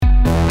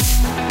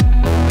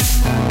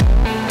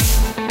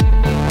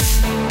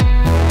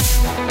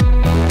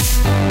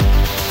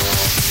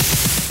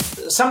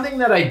something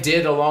that I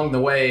did along the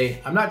way.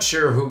 I'm not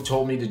sure who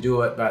told me to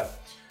do it, but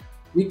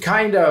we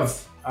kind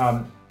of,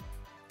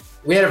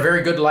 we had a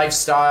very good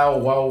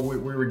lifestyle while we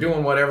were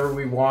doing whatever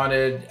we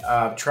wanted,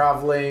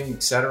 traveling,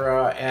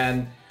 etc.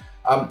 And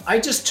I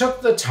just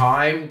took the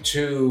time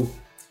to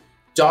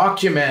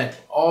document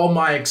all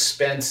my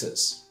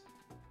expenses,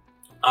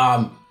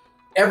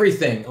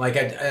 everything. Like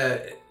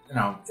it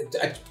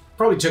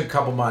probably took a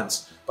couple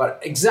months, but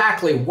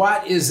exactly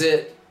what is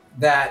it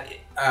that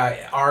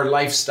our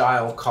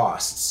lifestyle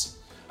costs?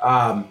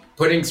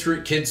 Putting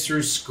kids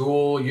through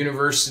school,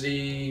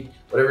 university,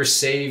 whatever,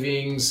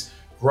 savings,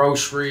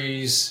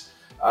 groceries,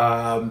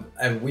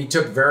 and we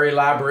took very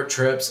elaborate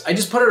trips. I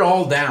just put it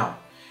all down.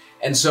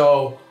 And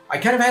so I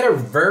kind of had a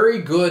very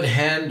good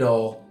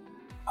handle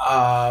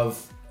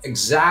of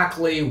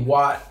exactly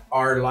what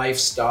our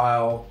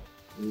lifestyle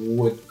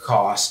would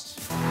cost.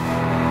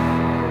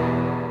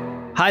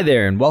 Hi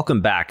there, and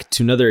welcome back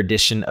to another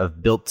edition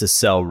of Built to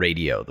Sell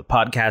Radio, the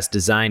podcast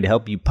designed to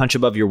help you punch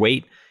above your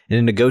weight in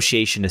a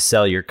negotiation to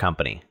sell your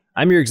company.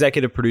 I'm your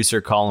executive producer,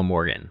 Colin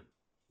Morgan.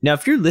 Now,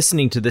 if you're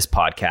listening to this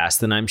podcast,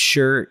 then I'm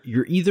sure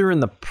you're either in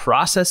the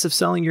process of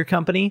selling your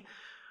company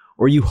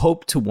or you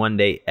hope to one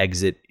day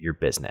exit your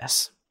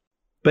business.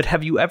 But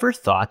have you ever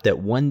thought that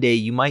one day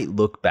you might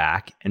look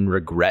back and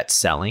regret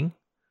selling?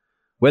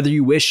 Whether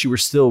you wish you were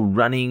still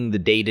running the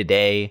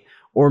day-to-day,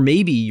 or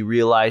maybe you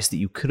realize that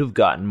you could have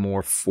gotten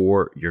more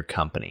for your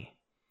company.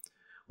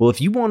 Well, if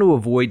you want to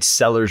avoid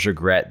seller's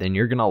regret, then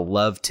you're going to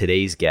love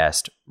today's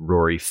guest,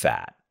 Rory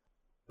Fatt.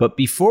 But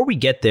before we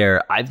get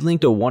there, I've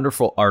linked a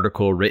wonderful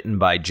article written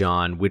by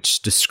John,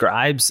 which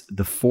describes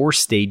the 4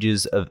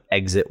 stages of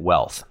exit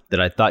wealth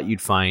that I thought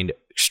you'd find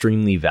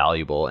extremely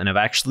valuable. And I've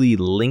actually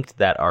linked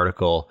that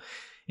article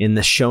in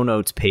the show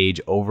notes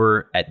page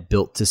over at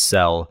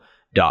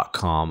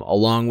builttosell.com,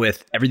 along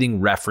with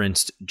everything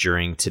referenced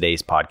during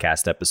today's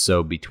podcast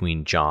episode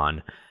between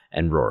John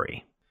and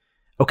Rory.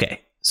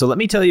 Okay, so let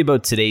me tell you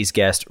about today's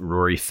guest,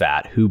 Rory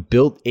Fatt, who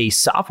built a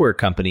software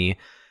company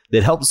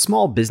that helps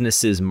small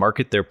businesses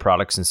market their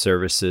products and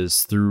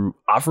services through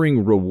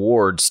offering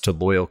rewards to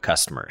loyal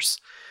customers.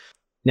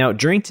 Now,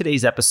 during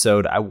today's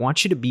episode, I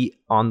want you to be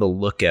on the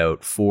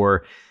lookout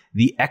for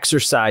the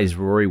exercise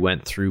Rory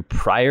went through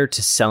prior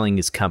to selling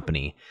his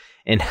company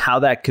and how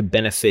that could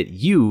benefit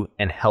you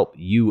and help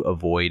you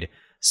avoid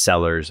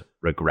seller's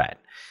regret.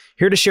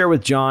 Here to share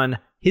with John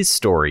his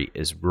story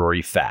is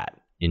Rory Fatt.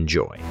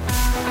 Enjoy.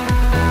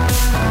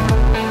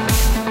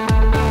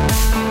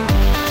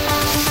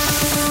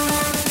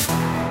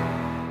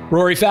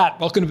 Rory Fatt,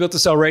 welcome to Built to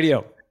Sell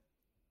Radio.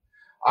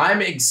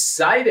 I'm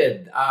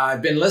excited.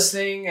 I've been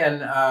listening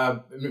and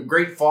a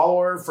great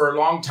follower for a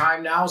long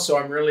time now. So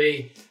I'm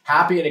really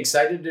happy and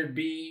excited to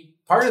be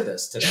part of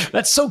this today.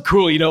 That's so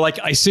cool. You know, like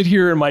I sit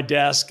here in my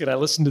desk and I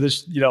listen to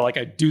this, you know, like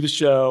I do the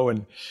show,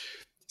 and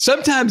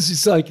sometimes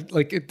it's like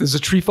there's a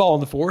tree fall in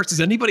the forest. Does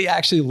anybody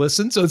actually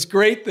listen? So it's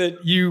great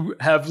that you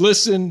have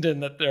listened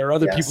and that there are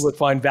other people that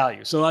find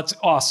value. So that's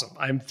awesome.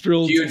 I'm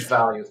thrilled. Huge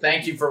value.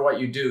 Thank you for what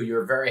you do.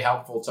 You're very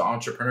helpful to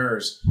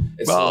entrepreneurs.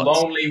 It's a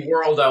lonely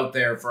world out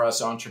there for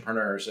us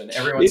entrepreneurs, and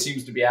everyone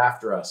seems to be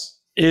after us.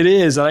 It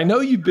is. And I know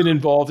you've been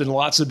involved in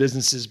lots of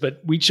businesses, but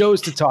we chose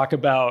to talk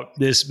about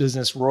this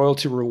business,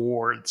 Royalty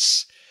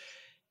Rewards.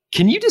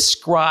 Can you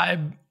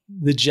describe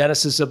the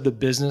genesis of the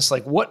business?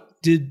 Like,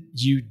 what did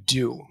you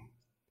do?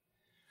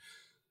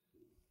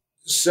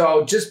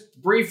 So just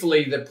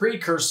briefly, the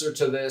precursor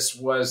to this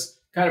was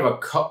kind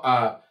of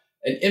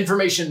an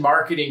information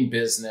marketing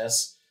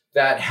business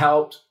that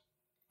helped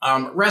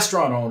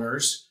restaurant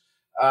owners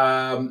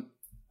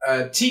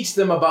teach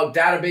them about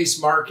database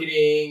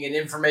marketing and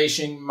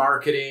information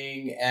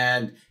marketing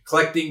and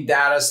collecting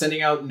data,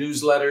 sending out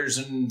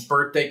newsletters and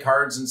birthday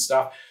cards and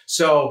stuff.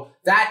 So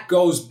that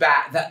goes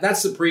back,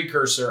 that's the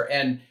precursor.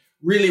 And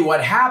really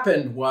what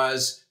happened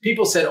was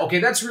people said, okay,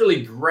 that's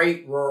really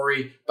great,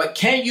 Rory, but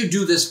can't you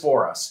do this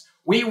for us?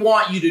 We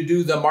want you to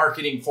do the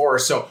marketing for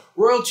us. So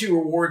Royalty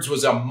Rewards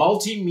was a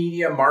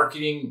multimedia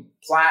marketing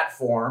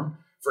platform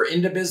for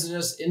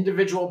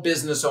individual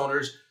business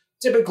owners,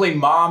 typically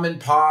mom and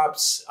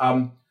pops,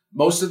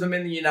 most of them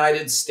in the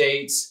United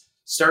States.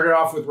 Started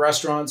off with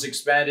restaurants,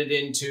 expanded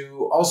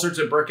into all sorts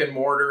of brick and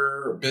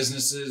mortar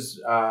businesses,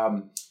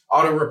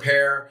 auto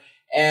repair.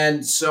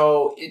 And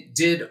so it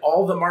did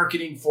all the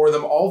marketing for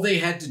them. All they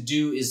had to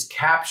do is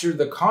capture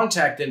the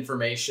contact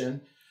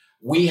information.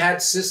 We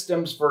had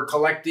systems for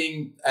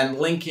collecting and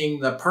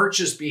linking the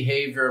purchase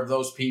behavior of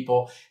those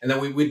people. And then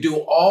we would do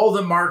all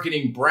the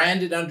marketing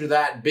branded under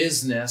that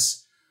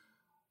business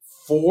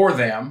for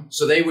them.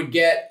 So they would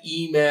get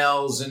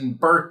emails and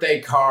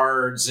birthday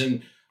cards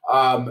and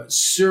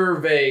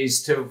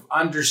surveys to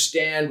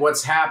understand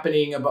what's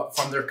happening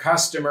from their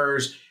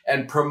customers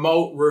and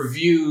promote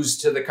reviews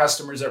to the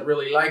customers that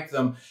really like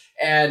them.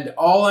 And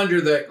all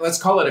under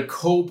let's call it a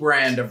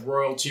co-brand of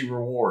Royalty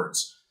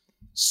Rewards.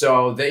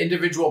 So the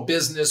individual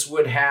business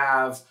would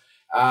have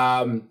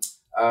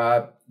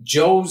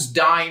Joe's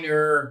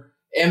Diner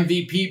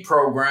MVP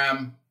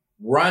program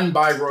run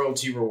by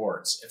Royalty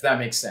Rewards, if that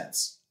makes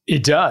sense.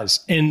 It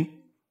does. And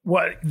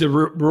what the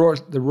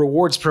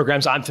rewards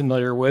programs I'm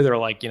familiar with are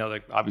like,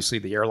 obviously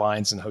the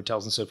airlines and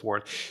hotels and so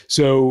forth.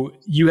 So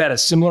you had a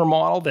similar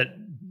model that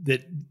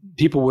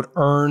people would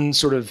earn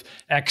sort of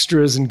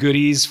extras and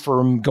goodies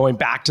from going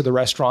back to the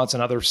restaurants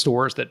and other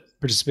stores that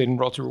participate in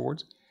Royalty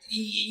Rewards?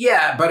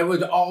 Yeah, but it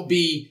would all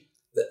be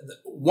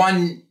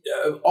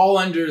all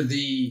under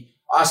the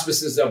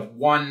auspices of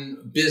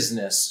one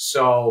business.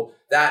 So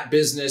that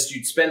business,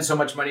 you'd spend so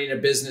much money in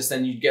a business,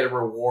 then you'd get a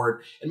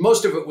reward. And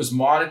most of it was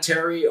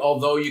monetary,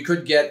 although you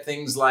could get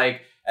things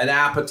like an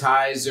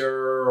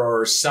appetizer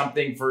or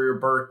something for your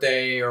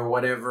birthday or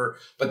whatever.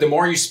 But the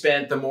more you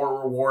spent, the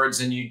more rewards,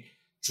 and you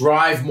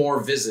drive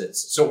more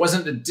visits. So it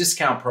wasn't a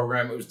discount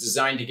program. It was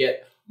designed to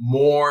get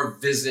more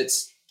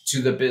visits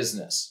to the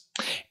business.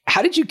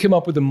 How did you come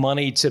up with the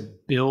money to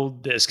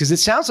build this? Because it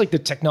sounds like the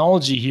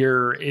technology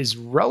here is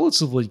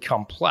relatively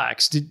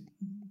complex.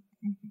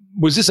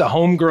 Was this a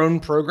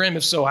homegrown program?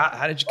 If so,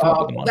 how did you come up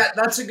with the money?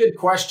 That's a good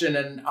question.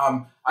 And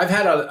I've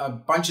had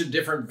a bunch of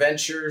different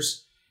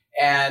ventures,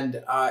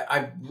 and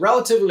I'm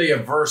relatively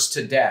averse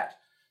to debt.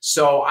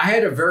 So I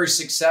had a very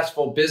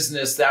successful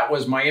business that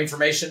was my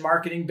information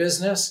marketing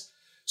business.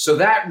 So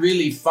that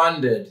really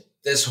funded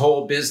this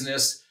whole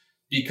business,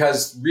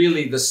 because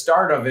really the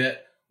start of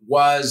it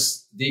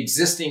was the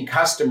existing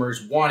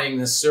customers wanting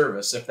this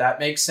service, if that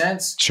makes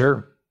sense.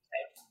 Sure.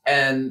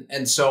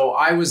 And so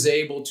I was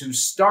able to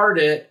start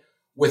it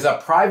with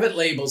a private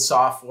label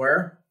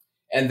software.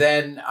 And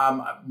then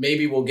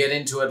maybe we'll get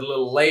into it a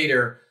little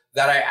later,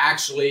 that I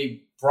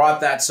actually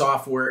brought that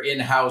software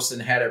in-house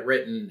and had it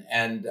written.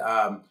 And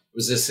it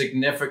was a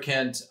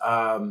significant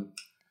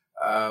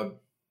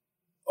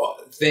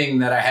thing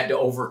that I had to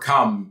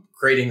overcome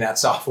creating that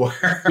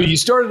software. So you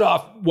started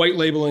off white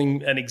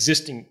labeling an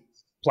existing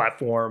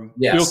platform,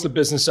 yes, built the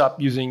business up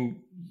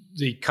using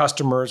the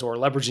customers or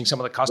leveraging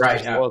some of the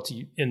customers'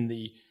 loyalty in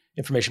the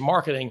information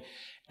marketing.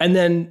 And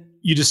then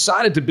you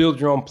decided to build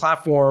your own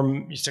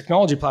platform, your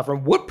technology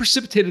platform. What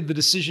precipitated the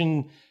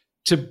decision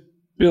to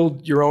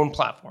build your own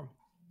platform?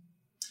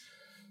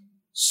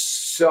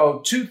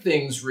 So two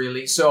things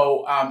really.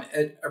 So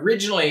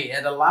originally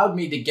it allowed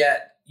me to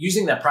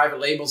using that private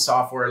label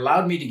software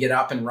allowed me to get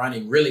up and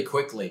running really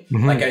quickly.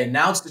 Mm-hmm. Like I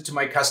announced it to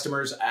my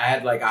customers. I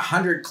had like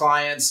 100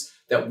 clients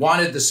that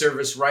wanted the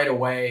service right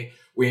away.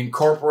 We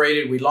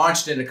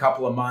launched in a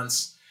couple of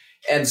months.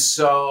 And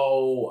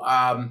so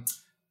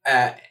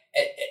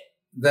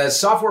the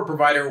software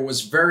provider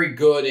was very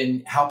good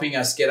in helping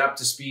us get up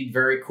to speed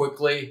very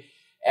quickly.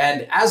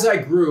 And as I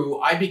grew,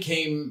 I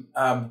became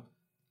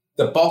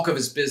the bulk of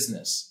his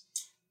business.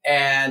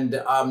 And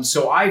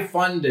so I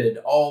funded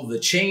all the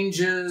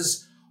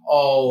changes,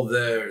 all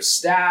the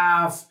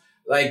staff,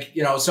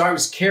 so I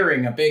was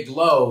carrying a big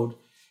load.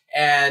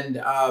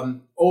 And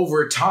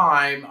over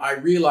time, I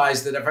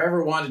realized that if I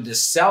ever wanted to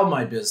sell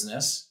my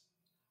business,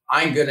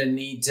 I'm going to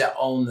need to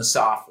own the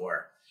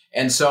software.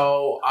 And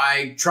so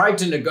I tried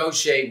to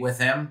negotiate with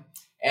him,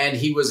 and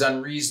he was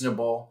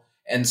unreasonable.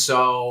 And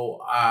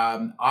so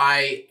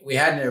we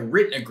had a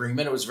written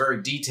agreement. It was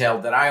very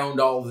detailed that I owned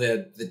all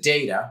the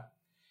data.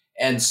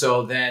 And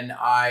so then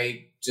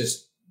I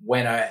just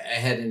went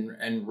ahead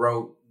and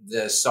wrote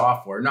the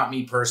software, not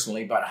me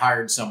personally, but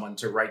hired someone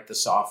to write the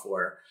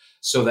software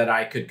so that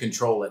I could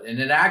control it. And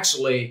it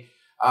actually,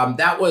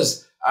 that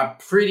was a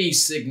pretty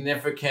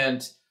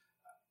significant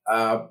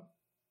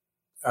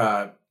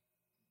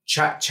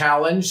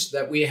challenge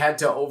that we had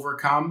to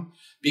overcome,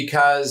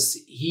 because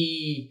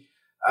he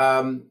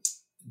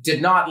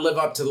did not live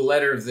up to the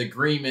letter of the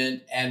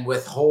agreement and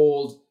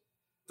withhold.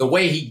 The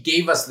way he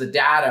gave us the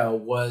data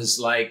was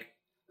like,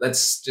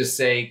 let's just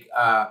say,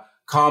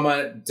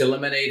 comma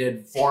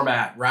delimited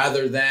format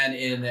rather than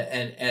in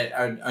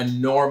a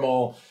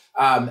normal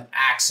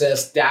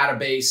access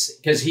database,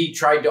 because he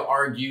tried to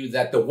argue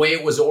that the way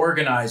it was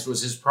organized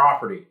was his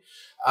property.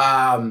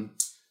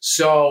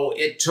 So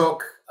it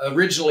took,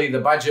 originally the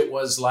budget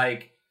was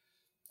like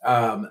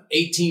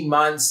 18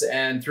 months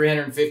and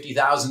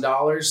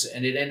 $350,000,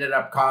 and it ended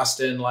up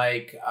costing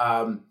like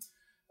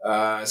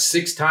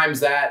 6 times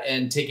that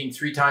and taking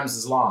 3 times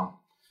as long.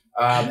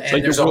 And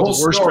like there's a whole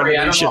story.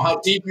 I don't know how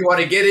deep you want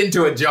to get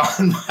into it,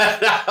 John.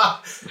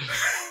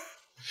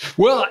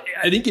 Well,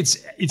 I think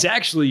it's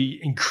actually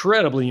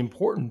incredibly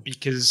important,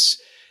 because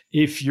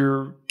if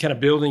you're kind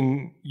of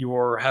building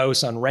your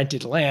house on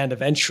rented land,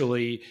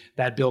 eventually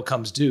that bill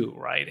comes due,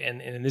 right?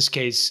 And in this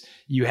case,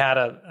 you had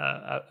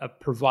a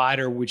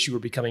provider which you were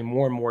becoming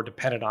more and more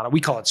dependent on. And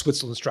we call it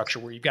Switzerland structure,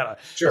 where you've got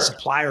a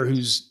supplier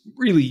who's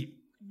really,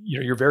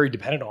 you're very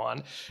dependent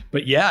on.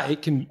 But yeah,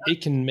 it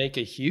can make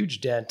a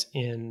huge dent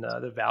in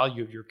the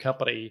value of your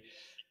company.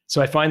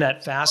 So I find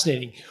that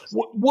fascinating.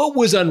 What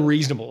was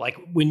unreasonable? Like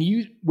when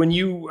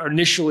you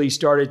initially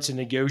started to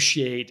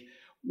negotiate,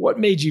 what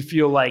made you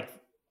feel like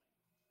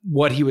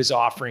what he was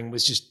offering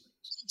was just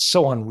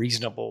so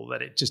unreasonable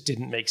that it just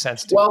didn't make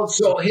sense to you? Well,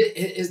 so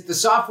the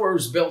software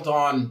was built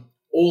on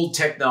old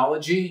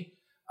technology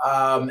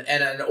and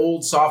an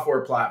old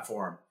software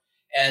platform.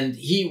 And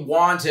he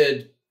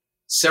wanted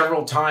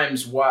several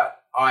times what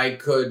I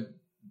could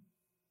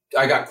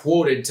got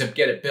quoted to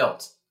get it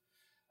built.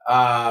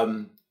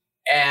 And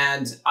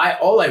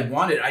all I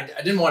wanted, I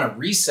didn't want to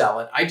resell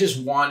it. I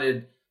just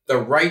wanted the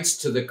rights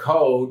to the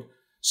code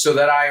so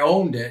that I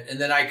owned it, and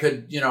then I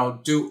could,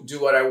 do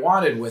what I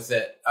wanted with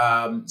it,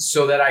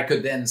 so that I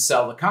could then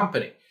sell the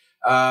company.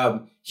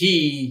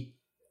 He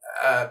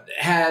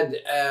had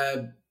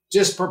a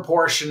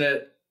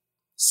disproportionate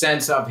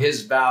sense of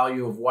his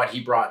value of what he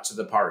brought to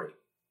the party.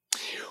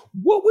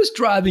 What was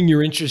driving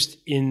your interest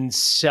in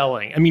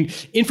selling? I mean,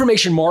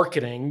 information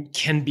marketing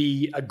can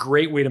be a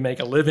great way to make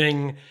a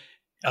living.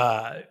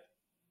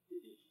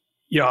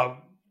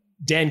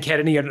 Dan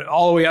Kennedy and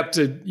all the way up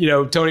to,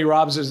 Tony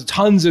Robbins. There's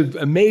tons of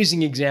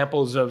amazing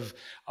examples of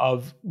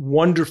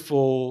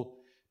wonderful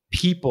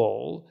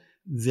people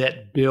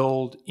that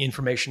build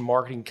information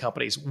marketing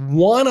companies.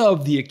 One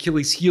of the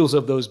Achilles heels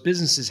of those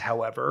businesses,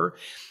 however,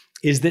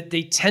 is that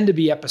they tend to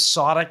be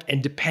episodic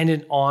and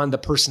dependent on the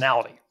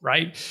personality,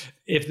 right?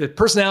 If the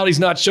personality is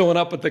not showing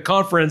up at the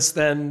conference,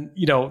 then,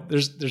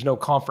 there's no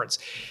conference.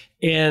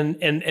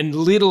 And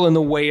little in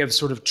the way of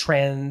sort of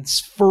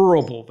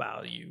transferable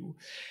value.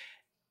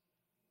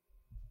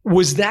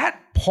 Was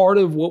that part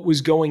of what was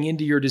going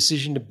into your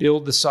decision to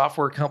build the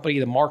software company,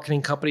 the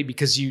marketing company,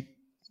 because you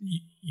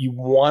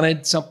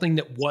wanted something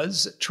that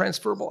was a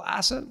transferable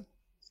asset?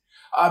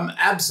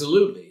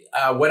 Absolutely.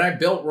 When I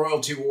built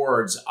Royalty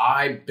Rewards,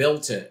 I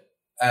built it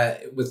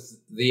with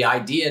the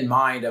idea in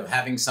mind of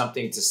having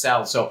something to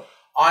sell. So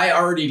I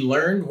already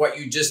learned what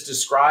you just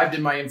described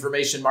in my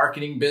information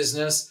marketing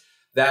business,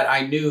 that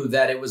I knew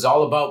that it was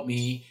all about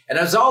me. And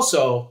I was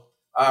also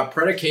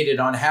predicated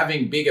on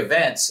having big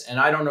events. And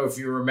I don't know if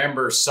you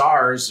remember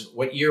SARS.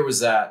 What year was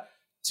that?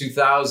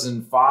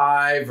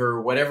 2005 or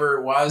whatever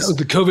it was. That was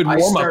the COVID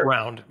warm-up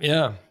round.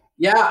 Yeah.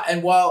 Yeah.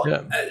 And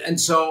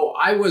so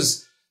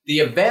the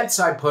events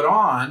I put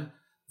on,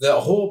 the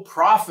whole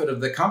profit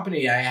of the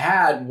company I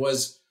had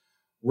was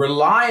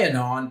relying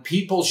on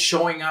people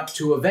showing up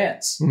to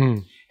events.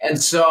 Mm-hmm.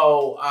 And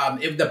so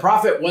if the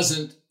profit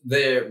wasn't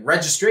the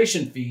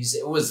registration fees,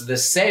 it was the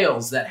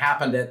sales that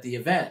happened at the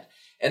event.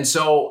 And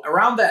so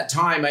around that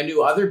time, I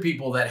knew other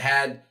people that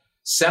had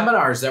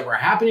seminars that were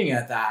happening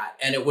at that,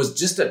 and it was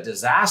just a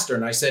disaster.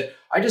 And I said,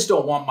 I just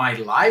don't want my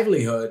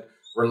livelihood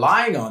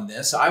relying on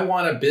this. I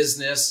want a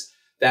business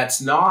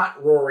that's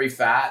not Rory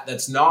Fat,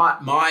 that's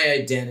not my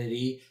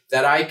identity,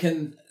 that I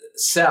can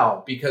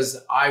sell, because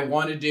I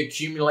wanted to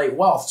accumulate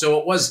wealth. So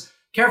it was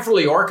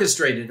carefully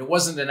orchestrated. It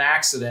wasn't an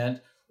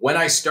accident. When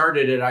I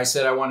started it, I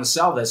said, I want to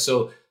sell this.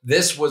 So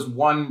this was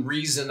one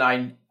reason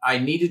I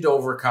needed to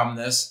overcome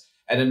this.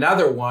 And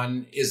another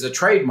one is a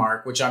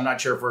trademark, which I'm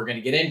not sure if we're going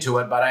to get into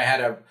it, but I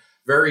had a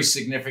very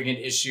significant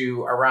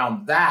issue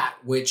around that,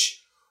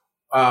 which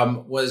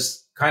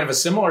was kind of a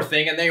similar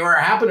thing. And they were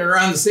happening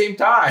around the same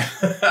time.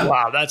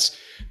 Wow,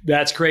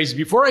 that's crazy.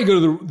 Before I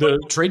go to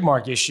the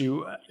trademark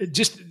issue,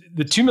 just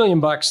the $2 million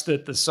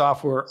that the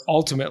software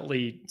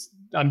ultimately,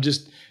 I'm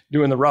just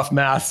doing the rough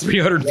math,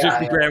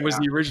 350 grand was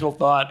the original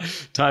thought,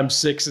 times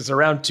 6 is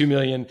around 2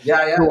 million.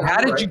 So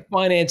how did you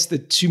finance the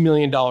 $2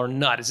 million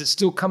nut? Is it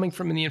still coming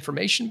from the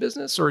information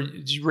business, or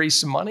did you raise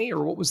some money,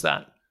 or what was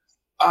that?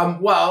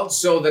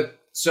 The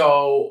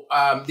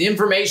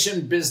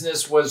information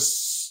business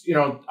was,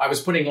 I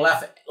was putting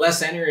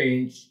less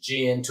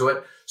energy into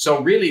it.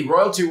 So really,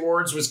 Royalty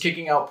Rewards was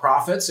kicking out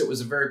profits. It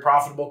was a very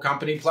profitable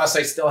company. Plus,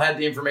 I still had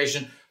the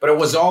information, but it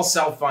was all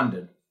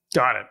self-funded.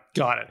 Got it.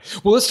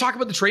 Well, let's talk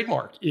about the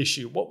trademark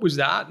issue. What was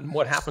that and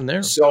what happened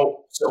there?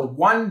 So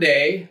one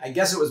day, I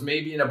guess it was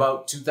maybe in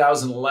about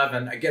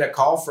 2011, I get a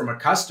call from a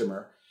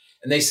customer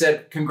and they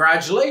said,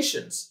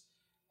 congratulations.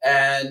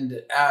 And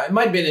it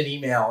might've been an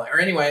email, or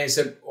anyway, I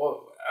said,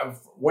 well,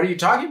 what are you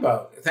talking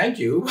about? Thank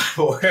you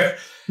for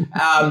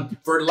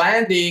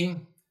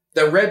landing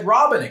the Red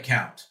Robin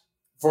account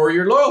for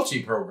your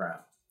loyalty program.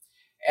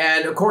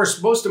 And of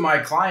course, most of my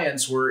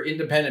clients were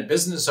independent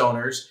business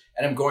owners,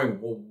 and I'm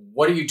going, well,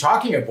 what are you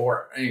talking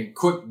about? And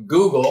quick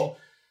Google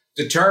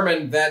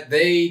determined that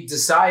they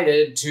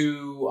decided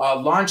to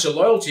launch a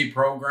loyalty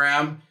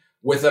program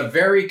with a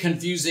very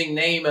confusing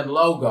name and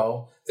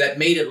logo that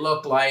made it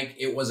look like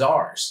it was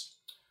ours.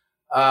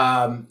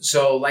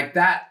 So like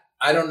that,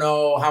 I don't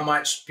know how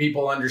much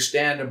people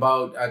understand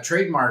about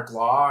trademark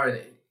law,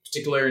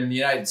 particularly in the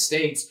United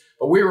States,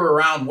 but we were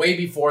around way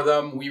before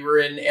them. We were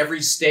in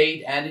every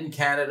state and in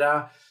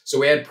Canada. So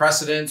we had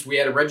precedents. We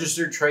had a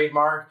registered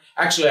trademark.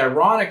 Actually,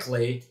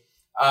 ironically,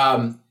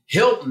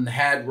 Hilton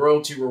had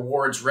Royalty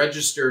Rewards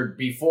registered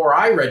before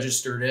I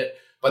registered it,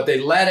 but they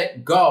let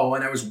it go.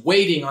 And I was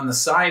waiting on the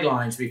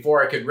sidelines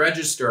before I could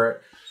register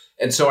it.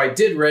 And so I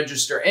did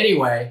register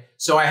anyway.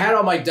 So I had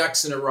all my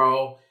ducks in a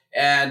row.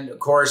 And of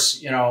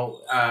course,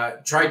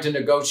 tried to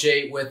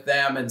negotiate with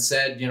them and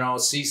said,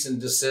 cease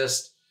and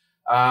desist,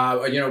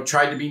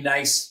 tried to be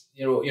nice,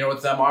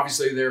 with them.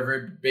 Obviously, they're a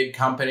very big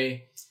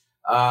company.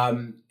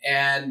 So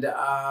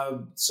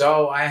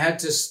I had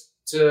to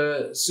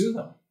sue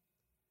them.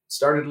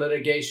 Started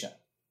litigation.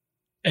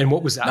 And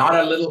what was that? Not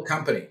a little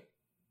company.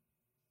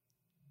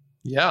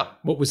 Yeah.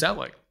 What was that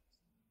like?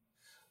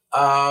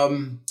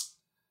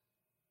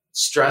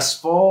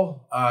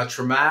 stressful,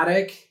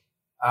 traumatic.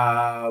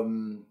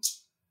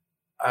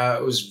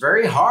 It was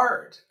very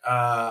hard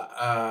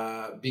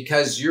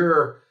because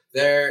they're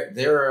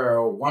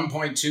a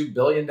 $1.2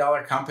 billion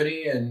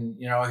company, and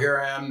here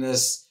I am,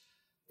 this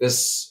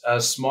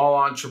small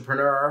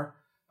entrepreneur.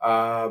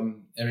 I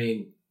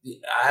mean,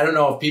 I don't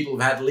know if people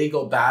have had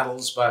legal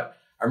battles, but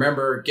I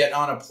remember getting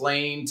on a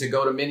plane to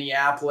go to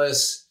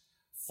Minneapolis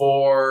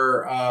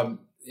for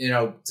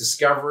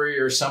discovery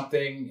or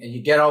something, and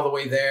you get all the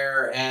way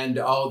there, and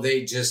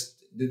they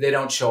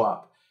don't show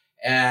up,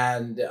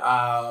 and they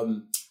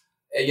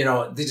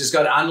just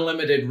got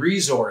unlimited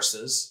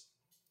resources.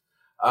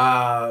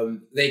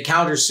 They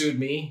countersued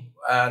me,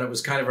 and it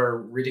was kind of a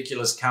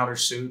ridiculous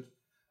countersuit,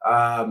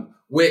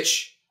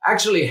 which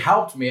actually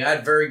helped me. I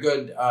had very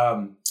good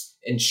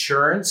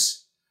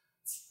insurance,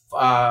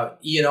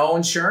 E&O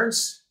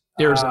insurance.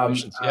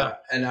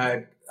 And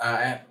I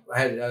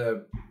had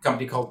a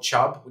company called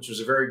Chubb, which was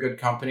a very good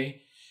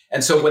company.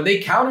 And so when they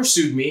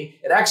countersued me,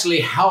 it actually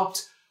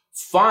helped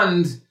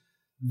fund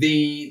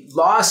the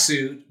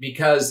lawsuit,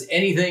 because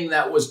anything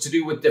that was to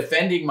do with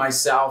defending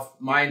myself,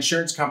 my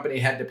insurance company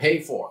had to pay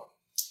for.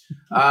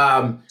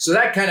 So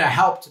that kind of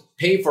helped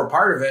pay for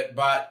part of it,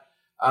 but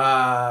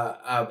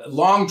a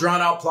long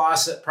drawn out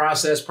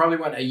process, probably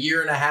went a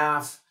year and a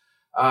half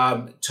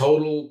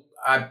total.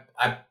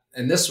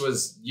 And this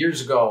was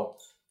years ago,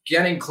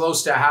 getting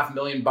close to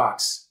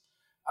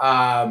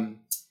 $500,000.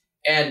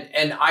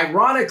 And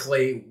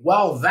ironically,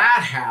 while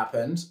that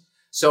happened,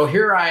 so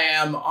here I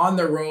am on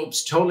the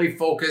ropes, totally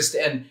focused.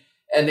 And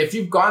if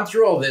you've gone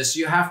through all this,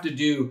 you have to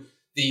do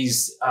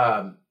these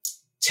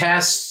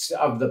tests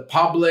of the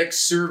public,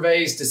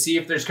 surveys to see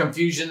if there's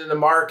confusion in the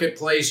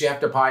marketplace. You have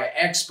to buy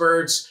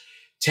experts,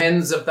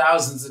 tens of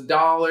thousands of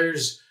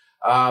dollars.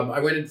 I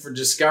went in for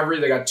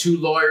discovery. They got 2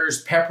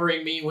 lawyers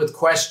peppering me with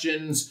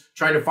questions,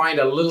 trying to find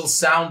a little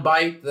sound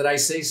bite that I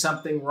say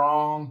something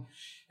wrong.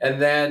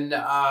 And then,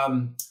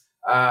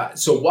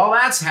 so while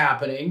that's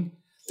happening,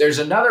 there's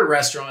another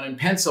restaurant in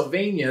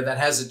Pennsylvania that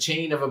has a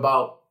chain of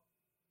about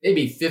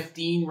maybe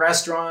 15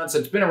 restaurants.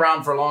 It's been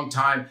around for a long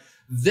time.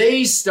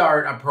 They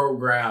start a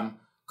program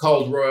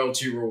called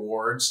Royalty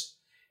Rewards.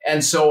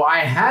 And so I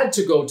had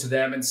to go to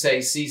them and say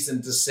cease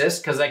and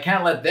desist, because I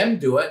can't let them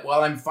do it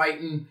while I'm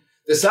fighting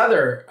this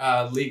other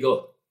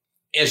legal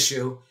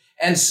issue.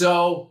 And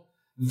so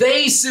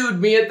they sued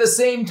me at the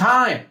same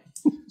time.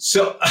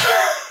 So,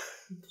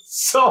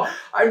 so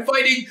I'm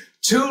fighting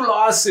 2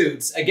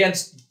 lawsuits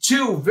against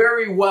 2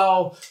 very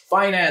well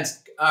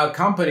financed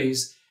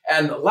companies.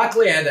 And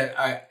luckily I had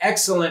an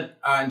excellent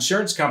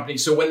insurance company.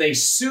 So when they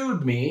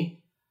sued me,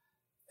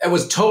 it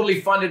was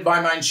totally funded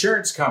by my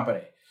insurance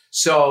company.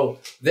 So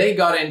they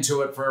got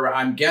into it for,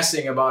 I'm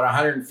guessing, about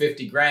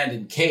 150 grand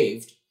and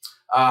caved.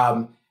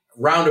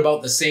 Round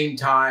about the same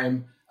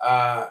time,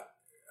 I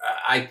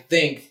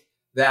think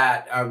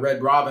that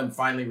Red Robin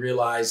finally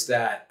realized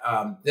that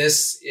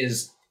this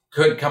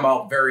could come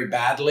out very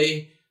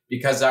badly,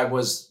 because I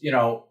was,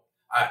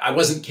 I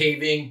wasn't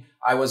caving.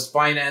 I was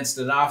financed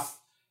enough.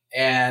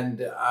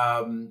 And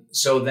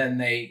so then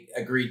they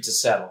agreed to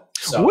settle.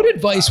 So, what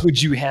advice would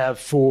you have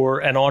for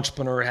an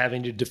entrepreneur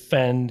having to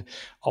defend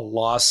a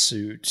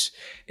lawsuit?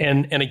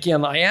 And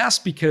again, I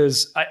ask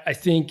because I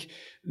think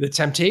the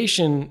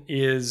temptation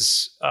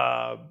is,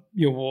 I've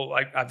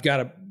got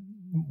to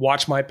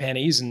watch my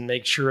pennies and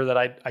make sure that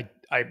I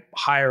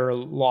hire a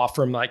law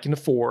firm that I can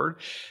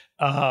afford.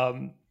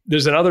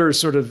 There's another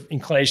sort of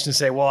inclination to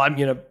say, well, I'm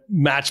going to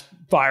match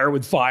fire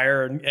with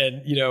fire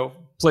and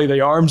play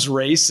the arms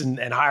race and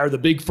hire the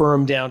big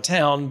firm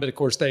downtown. But of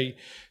course, they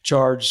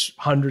charge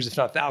hundreds, if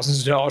not thousands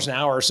of dollars an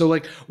hour.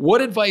 So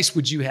what advice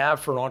would you have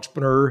for an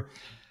entrepreneur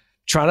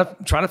trying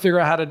to figure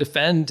out how to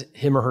defend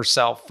him or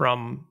herself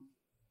from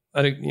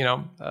a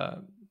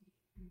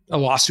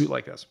lawsuit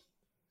like this?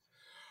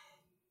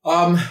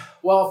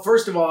 Well,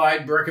 first of all,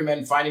 I'd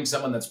recommend finding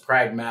someone that's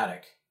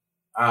pragmatic,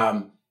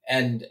 and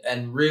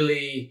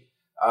really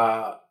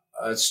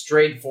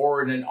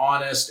straightforward and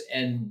honest,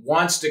 and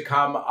wants to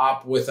come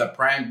up with a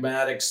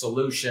pragmatic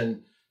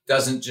solution.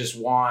 Doesn't just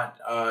want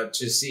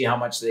to see how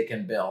much they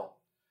can bill.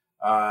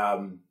 I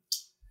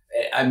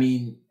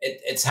mean,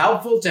 it's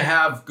helpful to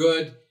have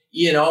good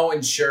E&O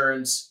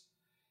insurance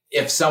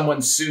if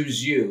someone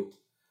sues you.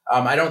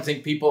 I don't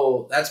think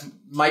that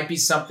might be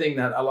something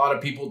that a lot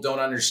of people don't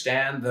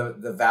understand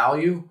the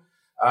value,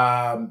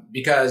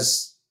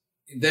 because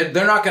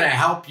they're not going to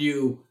help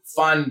you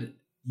fund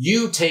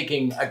you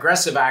taking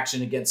aggressive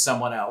action against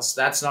someone else.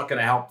 That's not going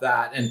to help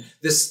that. And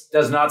this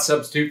does not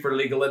substitute for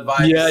legal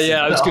advice.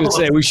 Yeah. I was going to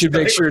say, we should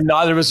make sure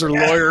neither of us are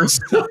lawyers.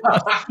 But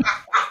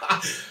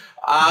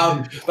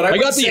I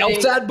got the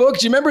LSAT book.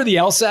 Do you remember the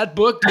LSAT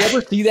book? Do you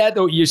ever see that?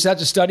 Though you just have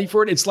to study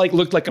for it. It's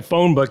looked like a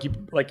phone book,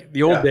 like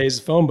the old days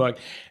phone book.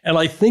 And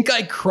I think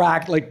I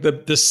cracked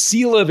the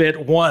seal of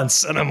it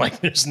once, and I'm like,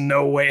 there's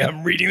no way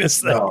I'm reading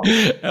this thing. No.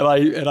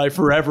 And I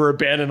forever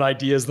abandoned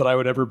ideas that I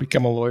would ever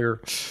become a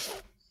lawyer.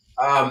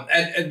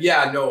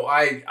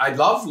 I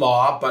love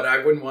law, but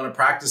I wouldn't want to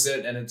practice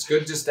it. And it's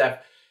good just to,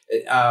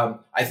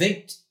 I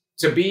think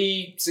to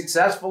be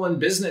successful in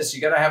business,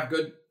 you got to have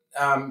good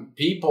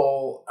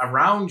people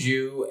around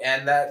you,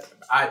 and that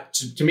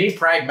to me,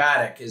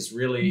 pragmatic is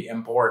really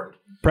important.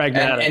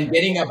 Pragmatic and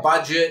getting a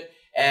budget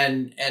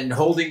and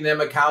holding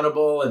them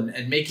accountable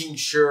and making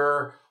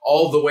sure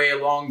all the way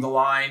along the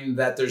line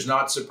that there's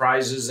not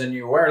surprises and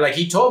you're aware. Like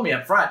he told me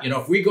up front,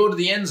 if we go to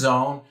the end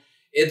zone,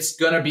 it's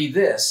going to be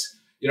this,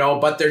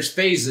 but there's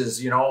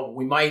phases,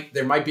 there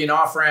might be an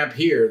off ramp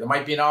here. There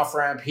might be an off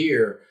ramp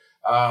here.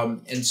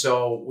 And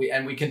so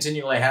we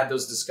continually had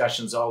those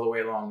discussions all the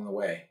way along the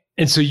way.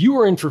 And so you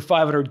were in for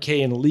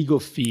 $500K in legal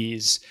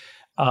fees.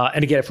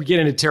 And again, if we get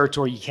into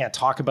territory you can't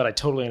talk about, I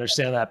totally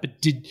understand that. But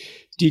did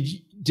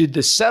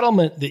the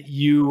settlement that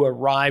you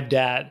arrived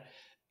at,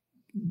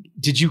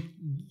 did you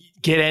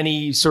get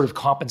any sort of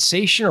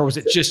compensation, or was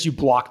it just you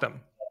blocked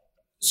them?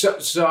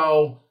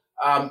 So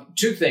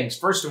two things.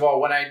 First of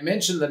all, when I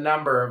mentioned the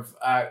number of,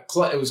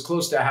 it was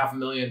close to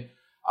 $500,000.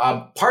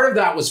 Part of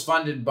that was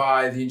funded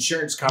by the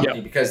insurance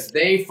company because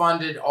they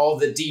funded all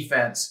the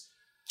defense.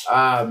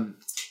 And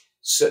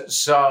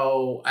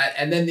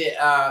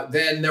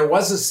then there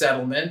was a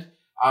settlement.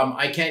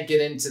 I can't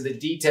get into the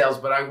details,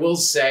 but I will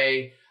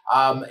say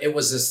it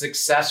was a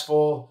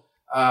successful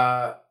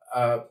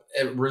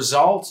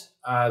result.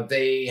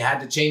 They had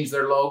to change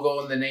their logo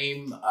and the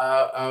name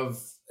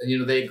of,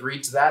 they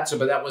agreed to that.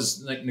 But that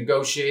was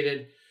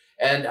negotiated.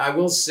 And I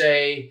will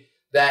say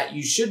that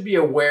you should be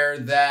aware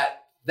that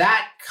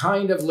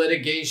kind of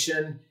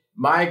litigation,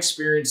 my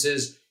experience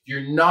is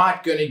you're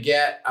not going to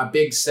get a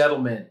big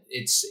settlement.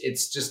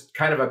 It's just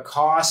kind of a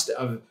cost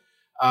of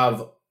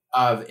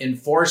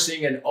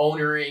enforcing and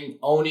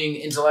owning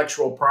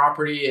intellectual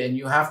property, and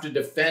you have to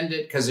defend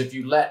it, because if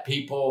you let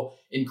people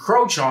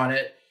encroach on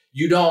it,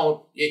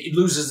 it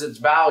loses its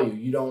value.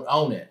 You don't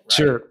own it. Right?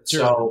 Sure.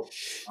 So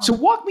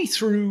walk me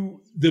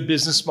through the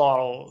business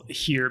model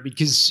here,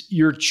 because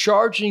you're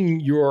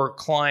charging your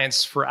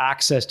clients for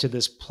access to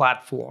this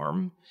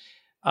platform.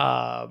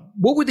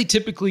 What would they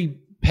typically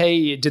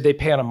pay? Did they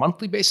pay on a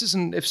monthly basis?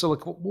 And if so,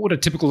 what would a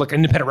typical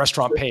independent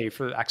restaurant pay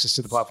for access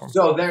to the platform?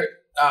 So there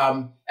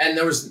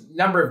was a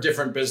number of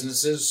different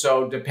businesses.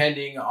 So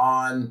depending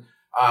on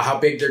how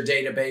big their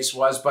database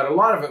was, but a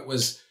lot of it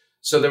was,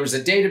 so there was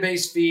a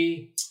database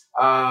fee.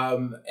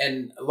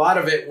 And a lot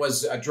of it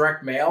was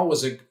direct mail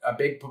was a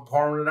big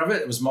proponent of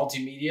it. It was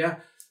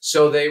multimedia.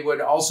 So they would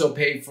also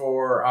pay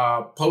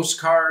for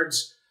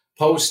postcards,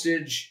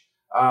 postage,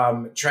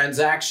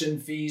 transaction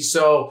fees.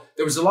 So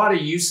there was a lot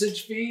of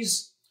usage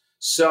fees.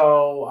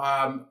 So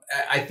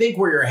I think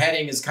where you're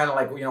heading is kind of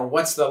like,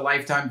 what's the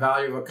lifetime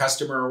value of a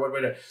customer, or what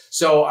would it?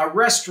 So a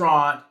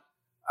restaurant,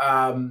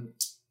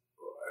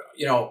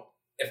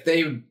 if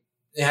they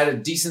had a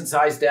decent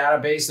sized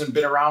database and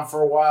been around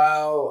for a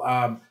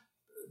while,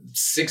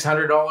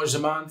 $600 a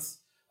month,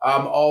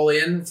 all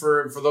in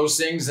for those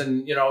things.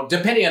 And,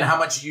 depending on how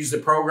much you use the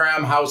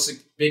program, how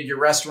big your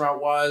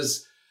restaurant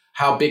was,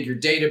 how big your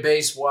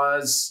database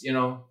was,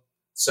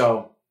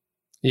 so.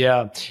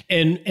 Yeah.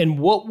 And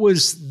what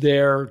was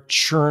their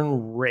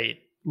churn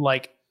rate?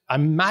 Like,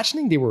 I'm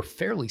imagining they were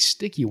fairly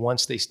sticky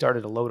once they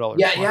started a low dollar.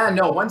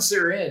 Once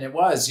they're in, it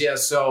was. Yeah.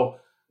 So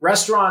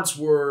restaurants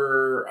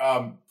were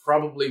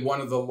probably one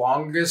of the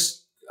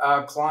longest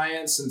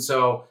clients. And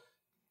so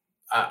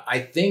I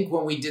think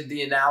when we did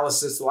the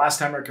analysis, the last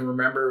time I can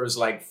remember, it was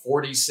like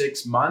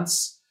 46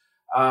 months.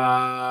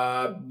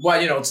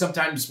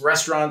 Sometimes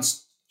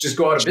restaurants just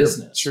go out of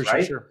business,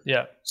 right? Sure.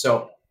 Yeah.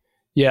 So,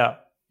 yeah.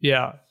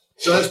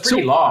 So that's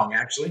pretty long,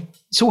 actually.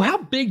 So how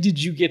big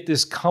did you get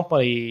this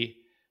company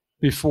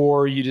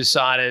before you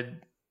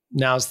decided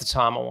now's the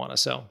time I want to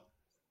sell?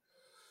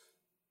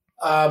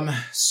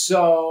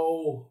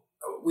 So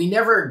we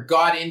never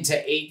got into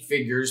 8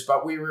 figures,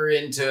 but we were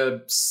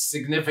into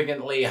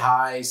significantly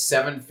high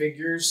 7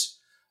 figures.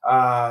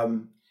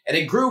 And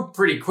it grew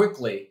pretty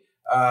quickly.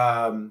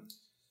 I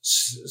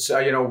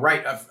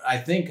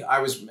think I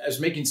was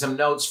making some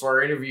notes for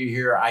our interview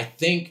here. I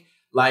think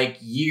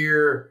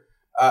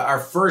our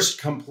first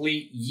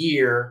complete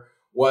year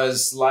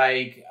was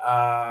like,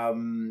 I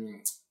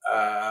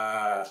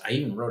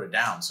even wrote it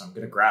down, so I'm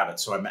going to grab it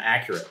so I'm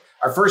accurate.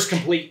 Our first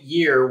complete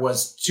year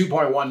was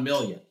 2.1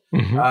 million.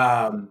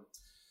 Mm-hmm.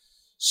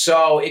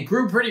 So it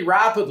grew pretty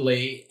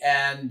rapidly.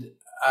 And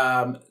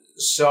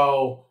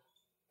so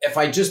if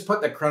I just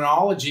put the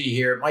chronology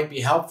here, it might be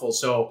helpful.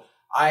 So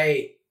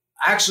the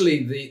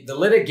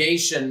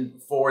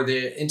litigation for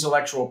the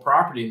intellectual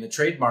property and the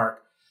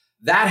trademark,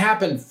 that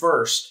happened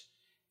first.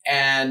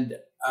 And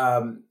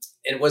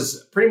it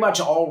was pretty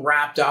much all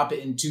wrapped up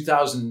in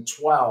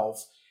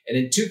 2012. And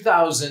in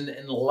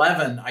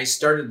 2011, I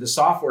started the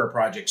software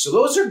project. So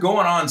those are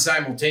going on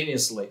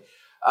simultaneously.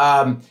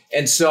 And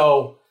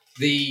so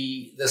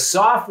the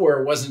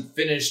software wasn't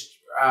finished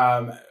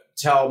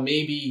till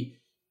maybe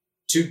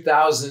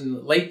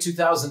late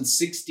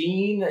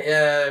 2016,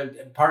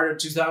 part of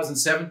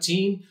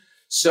 2017.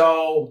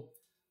 So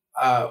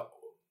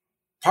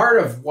part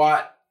of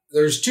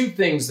there's 2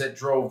 things that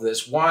drove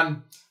this.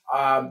 One,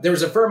 there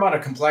was a fair amount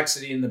of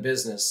complexity in the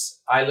business.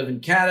 I live in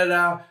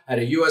Canada, had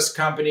a US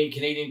company,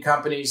 Canadian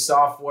company,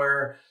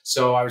 software.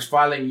 So I was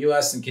filing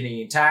US and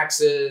Canadian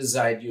taxes.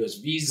 I had US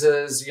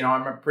visas.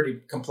 I'm a pretty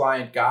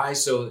compliant guy.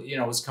 So,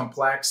 it was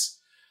complex.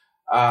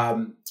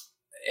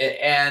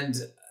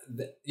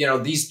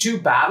 These two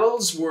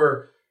battles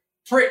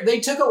they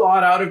took a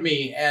lot out of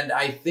me. And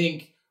I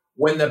think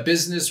when the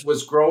business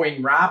was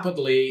growing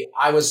rapidly,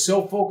 I was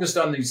so focused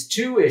on these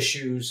two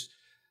issues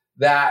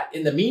that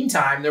in the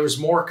meantime, there was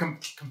more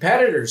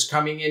competitors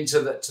coming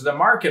into the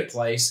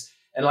marketplace.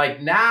 And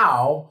like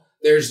now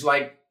there's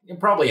like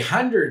probably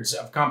hundreds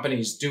of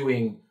companies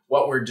doing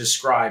what we're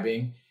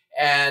describing.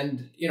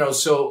 And,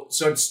 so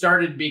it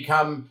started to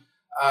become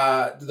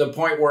the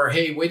point where,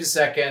 hey, wait a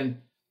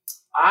second,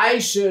 I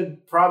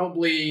should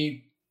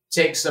probably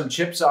take some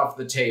chips off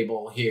the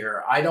table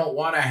here. I don't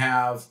want to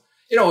have,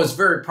 it was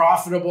very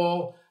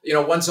profitable,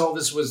 once all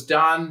this was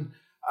done.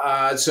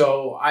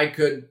 So I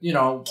could,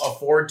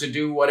 afford to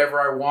do whatever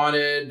I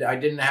wanted. I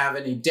didn't have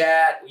any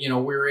debt. We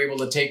were able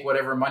to take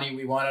whatever money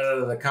we wanted out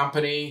of the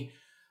company.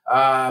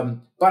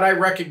 But I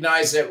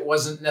recognized that it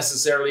wasn't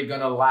necessarily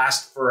going to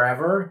last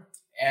forever.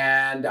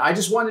 And I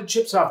just wanted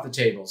chips off the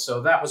table.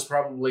 So that was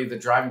probably the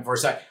driving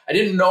force. I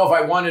didn't know if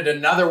I wanted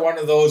another one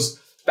of those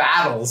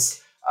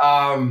battles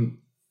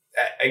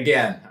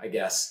again, I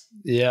guess.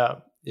 Yeah.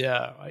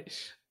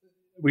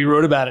 We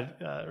wrote about it,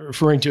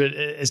 referring to it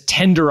as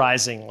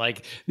tenderizing.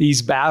 Like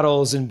these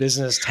battles in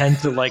business tend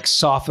to like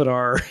soften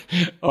our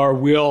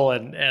will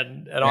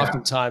and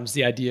oftentimes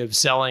the idea of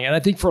selling. And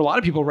I think for a lot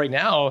of people right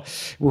now,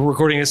 we're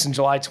recording this in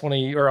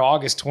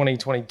August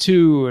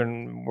 2022,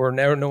 and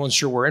no one's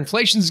sure where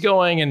inflation's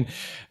going. And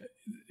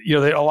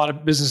a lot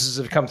of businesses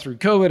have come through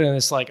COVID, and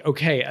it's like,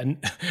 okay, and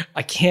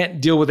I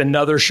can't deal with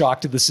another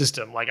shock to the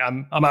system. Like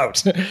I'm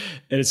out. And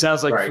it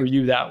sounds like for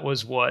you, that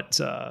was what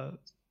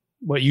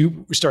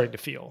you were starting to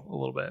feel a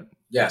little bit.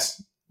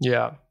 Yes.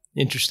 Yeah.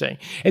 Interesting.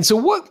 And so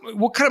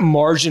what kind of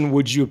margin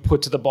would you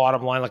put to the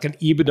bottom line, like an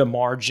EBITDA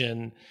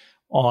margin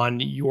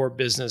on your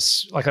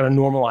business, like on a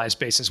normalized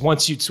basis,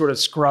 once you'd sort of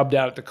scrubbed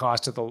out the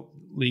cost of the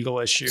legal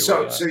issue?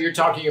 So you're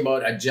talking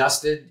about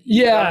adjusted?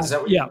 Yeah. Is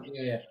that what yeah.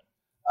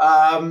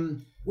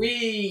 We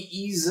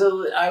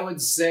easily, I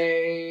would say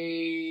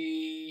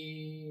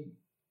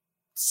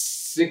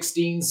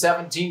 16,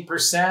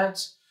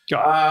 17%.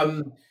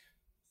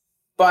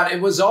 But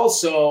it was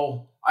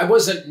also, I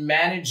was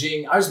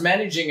managing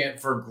it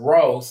for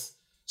growth.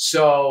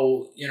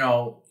 So,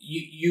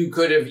 you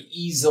could have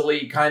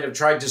easily kind of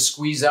tried to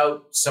squeeze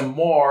out some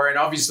more. And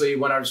obviously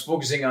when I was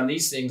focusing on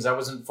these things, I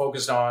wasn't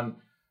focused on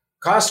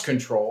cost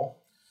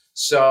control.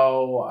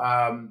 So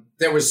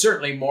there was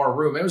certainly more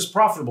room. It was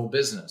profitable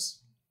business.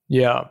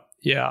 Yeah,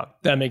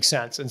 that makes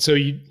sense. And so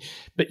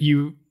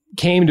you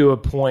came to a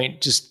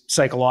point just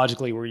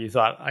psychologically where you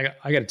thought,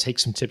 I got to take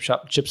some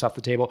chips off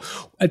the table.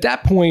 At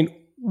that point,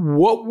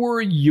 what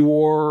were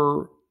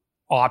your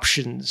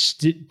options?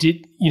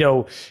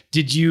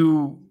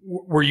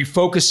 Were you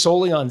focused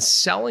solely on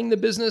selling the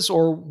business,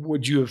 or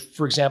would you have,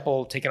 for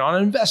example, taken on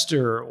an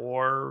investor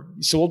or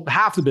sold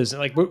half the business?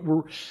 Like,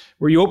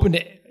 were you open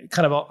to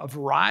kind of a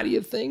variety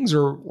of things,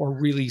 or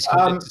really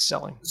committed to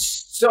selling?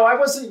 So I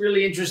wasn't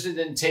really interested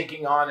in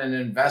taking on an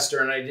investor,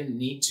 and I didn't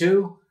need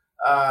to.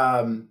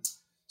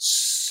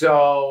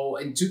 So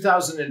in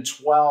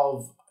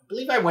 2012, I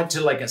believe I went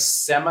to like a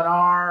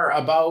seminar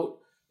about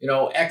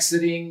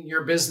exiting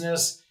your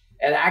business,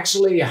 and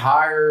actually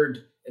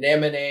hired an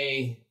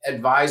M&A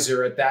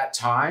advisor at that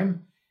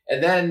time.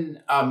 And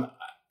then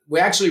we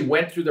actually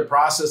went through the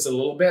process a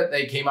little bit.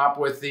 They came up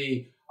with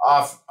the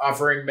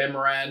offering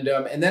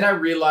memorandum. And then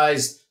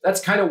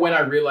that's kind of when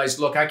I realized,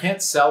 look, I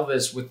can't sell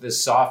this with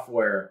this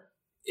software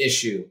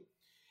issue.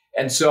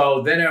 And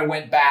so then I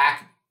went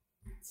back,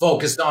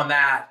 focused on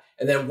that.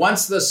 And then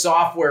once the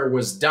software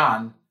was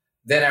done,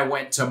 then I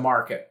went to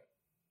market.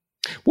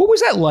 What was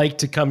that like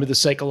to come to the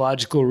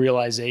psychological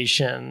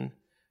realization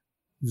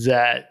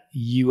that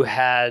you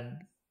had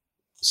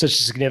such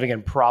a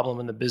significant problem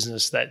in the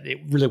business that it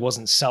really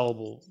wasn't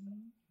sellable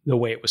the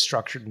way it was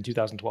structured in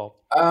 2012?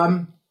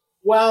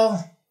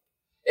 Well,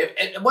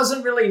 it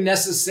wasn't really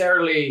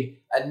necessarily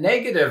a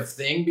negative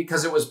thing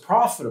because it was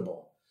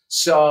profitable.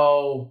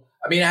 So,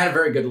 I had a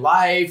very good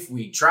life.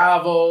 We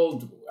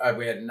traveled.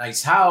 We had a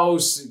nice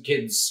house.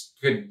 Kids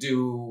we could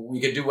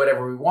do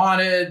whatever we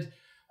wanted.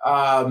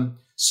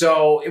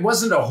 So it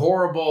wasn't a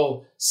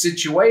horrible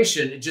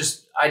situation.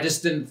 I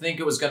just didn't think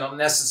it was going to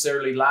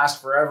necessarily last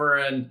forever.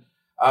 And,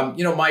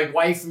 my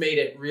wife made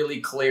it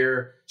really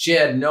clear. She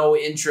had no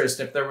interest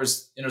if there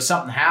was,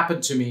 something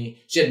happened to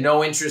me. She had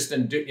no interest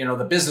in,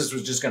 the business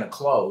was just going to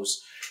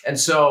close. And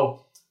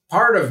so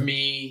part of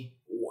me,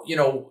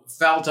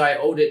 felt I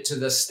owed it to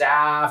the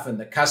staff and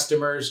the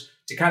customers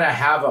to kind of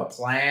have a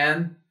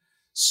plan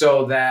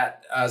so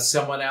that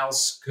someone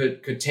else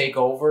could take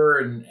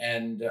over.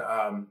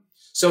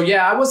 So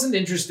yeah, I wasn't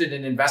interested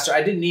in investor.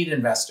 I didn't need an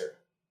investor.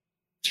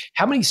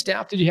 How many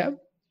staff did you have?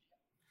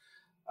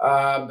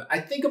 I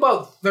think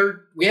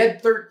we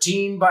had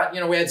 13, but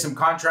we had some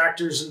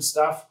contractors and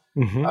stuff.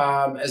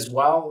 as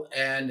well.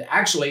 And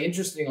actually,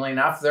 interestingly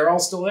enough, they're all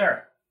still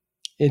there.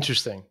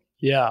 Interesting.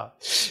 Yeah.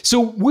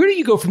 So where do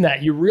you go from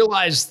that? You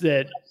realize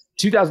that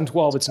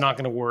 2012, it's not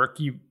going to work.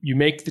 You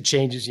make the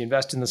changes, you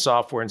invest in the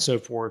software and so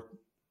forth.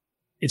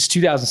 It's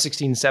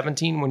 2016,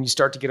 17 when you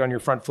start to get on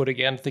your front foot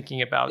again,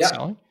 thinking about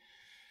selling.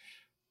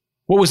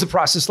 What was the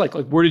process like?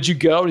 Like, where did you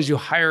go? Did you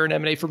hire an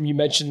M&A firm? You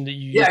mentioned that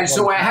you... Yeah,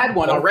 so I had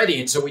one already.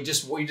 And so we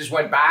just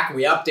went back and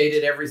we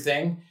updated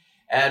everything.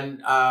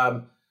 And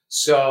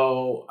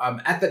so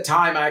at the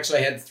time, I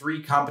actually had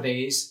 3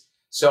 companies.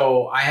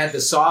 So I had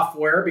the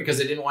software because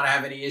I didn't want to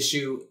have any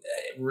issue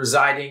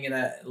residing in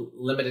a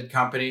limited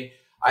company.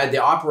 I had the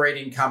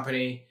operating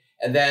company.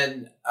 And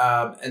then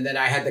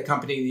I had the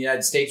company in the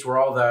United States where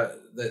all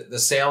the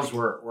sales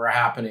were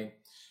happening.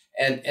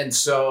 And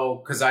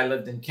so, because I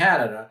lived in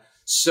Canada.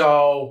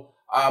 So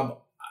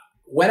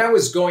when I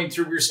was going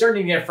through, we were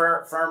starting to get a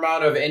fair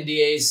amount of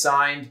NDAs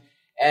signed,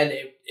 and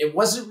it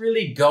wasn't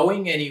really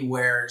going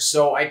anywhere.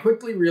 So I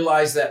quickly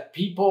realized that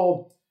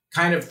people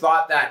kind of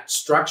thought that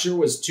structure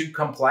was too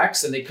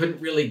complex and they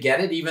couldn't really get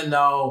it, even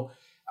though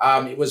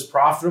it was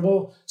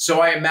profitable.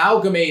 So I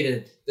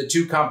amalgamated the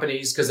 2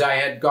 companies because I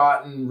had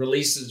gotten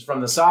releases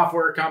from the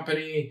software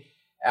company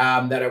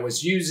that I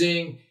was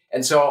using.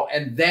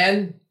 And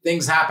then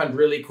things happened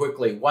really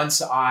quickly.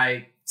 Once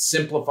I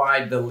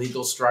simplified the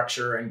legal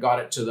structure and got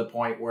it to the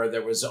point where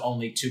there was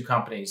only 2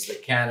 companies, the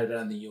Canada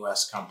and the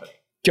US company.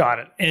 Got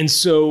it. And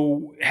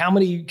so how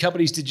many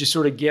companies did you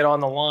sort of get on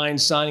the line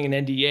signing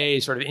an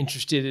NDA, sort of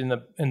interested in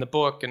the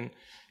book and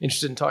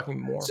interested in talking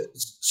more?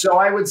 So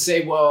I would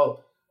say,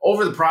 well,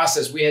 over the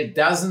process, we had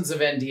dozens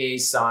of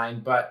NDAs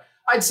signed, but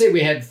I'd say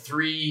we had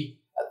three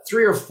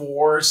or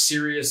four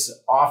serious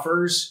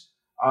offers.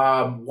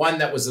 One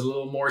that was a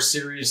little more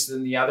serious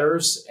than the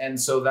others. And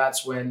so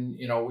that's when,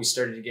 we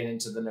started to get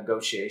into the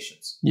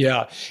negotiations.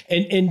 Yeah.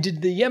 And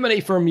did the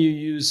M&A firm you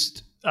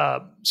used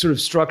sort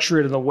of structure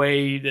it in a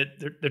way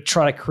that they're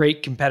trying to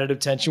create competitive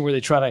tension, where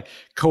they try to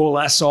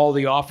coalesce all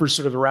the offers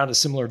sort of around a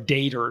similar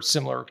date or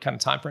similar kind of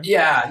time frame?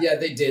 Yeah,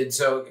 they did.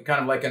 So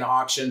kind of like an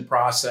auction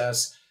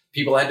process.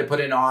 People had to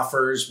put in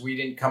offers. We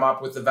didn't come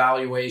up with the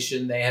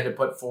valuation. They had to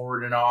put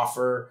forward an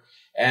offer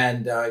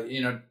and,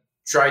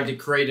 tried to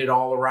create it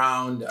all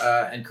around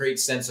and create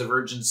sense of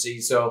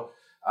urgency. So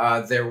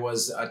there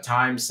was a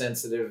time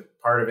sensitive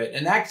part of it.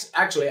 And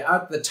actually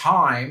at the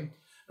time,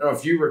 I don't know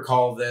if you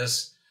recall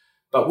this,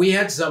 but we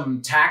had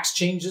some tax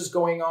changes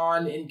going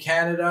on in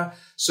Canada,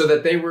 so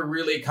that they were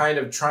really kind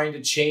of trying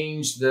to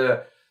change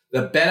the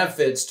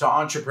benefits to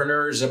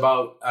entrepreneurs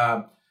about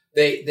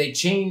they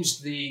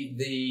changed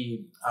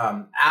the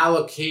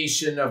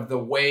allocation of the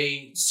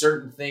way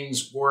certain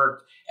things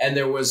worked. And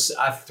there was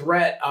a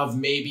threat of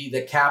maybe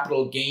the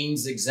capital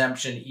gains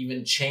exemption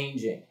even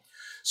changing.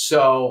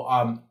 So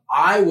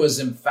I was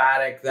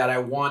emphatic that I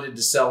wanted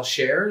to sell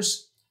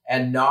shares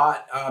and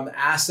not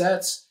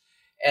assets.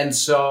 And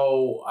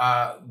so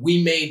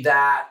we made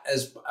that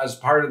as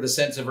part of the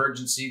sense of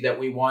urgency that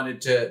we wanted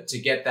to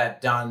get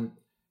that done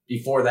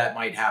before that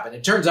might happen.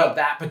 It turns out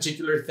that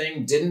particular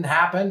thing didn't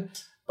happen,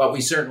 but we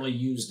certainly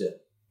used it.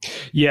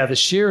 Yeah, the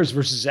shares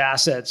versus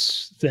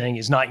assets thing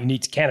is not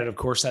unique to Canada, of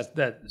course.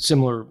 That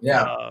similar,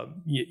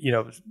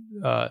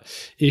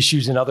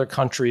 issues in other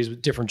countries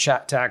with different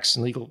tax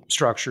and legal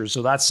structures.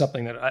 So that's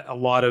something that a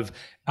lot of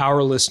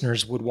our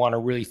listeners would want to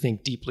really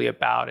think deeply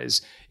about: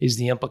 is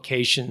the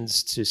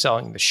implications to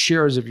selling the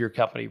shares of your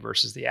company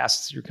versus the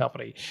assets of your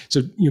company.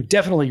 So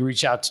definitely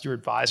reach out to your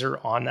advisor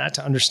on that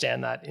to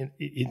understand that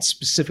in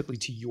specifically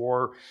to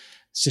your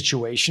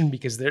situation,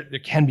 because there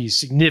can be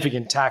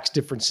significant tax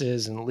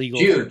differences and legal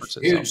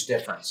differences. Huge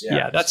difference.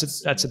 Yeah, that's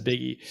a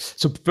biggie.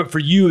 So, but for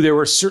you, there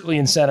were certainly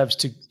incentives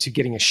to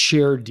getting a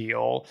share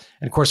deal,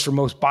 and of course, for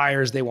most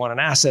buyers, they want an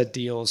asset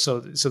deal.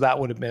 So that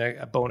would have been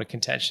a bone of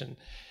contention.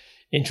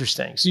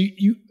 Interesting. So,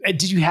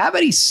 did you have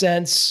any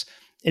sense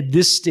at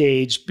this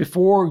stage,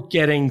 before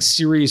getting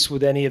serious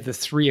with any of the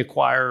 3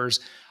 acquirers,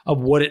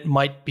 of what it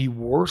might be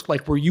worth?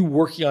 Like, were you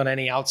working on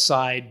any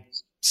outside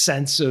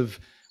sense of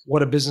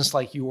what a business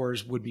like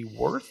yours would be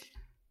worth?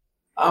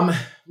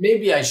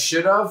 Maybe I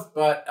should have,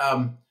 but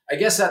I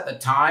guess at the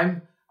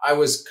time I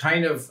was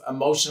kind of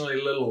emotionally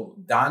a little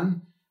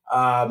done.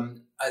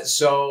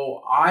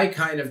 So I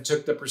kind of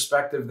took the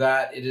perspective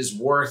that it is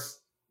worth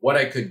what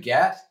I could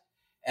get.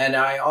 And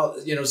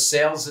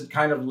sales had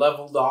kind of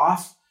leveled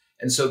off.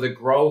 And so the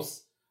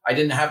growth, I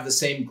didn't have the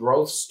same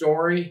growth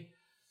story.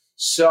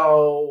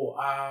 So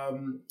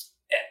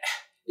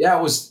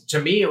it was, to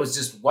me, it was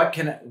just, what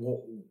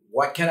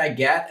can I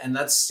get? And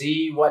let's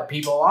see what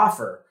people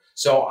offer.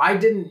 So I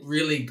didn't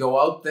really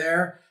go out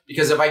there,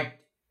 because if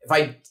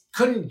I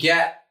couldn't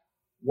get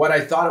what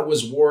I thought it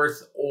was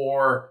worth,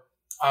 or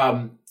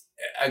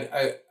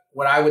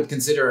what I would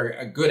consider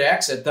a good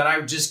exit, then I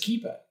would just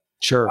keep it.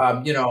 Sure.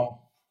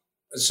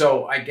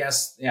 So I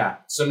guess, yeah.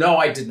 So no,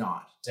 I did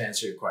not, to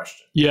answer your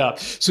question. Yeah.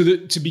 So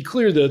to be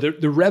clear,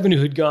 the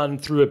revenue had gone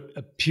through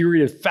a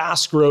period of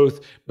fast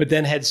growth, but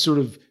then had sort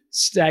of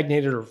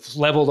stagnated or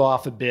leveled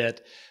off a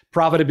bit.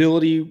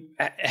 profitability,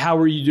 how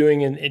were you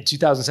doing in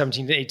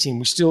 2017 to 18?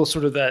 We still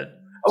sort of that.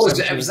 Oh,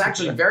 it was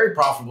actually very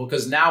profitable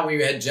because now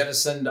we had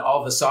jettisoned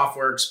all the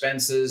software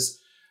expenses.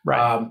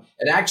 Right.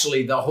 And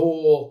actually the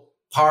whole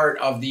part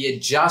of the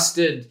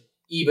adjusted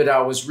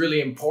EBITDA was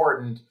really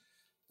important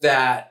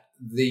that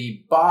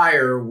the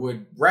buyer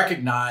would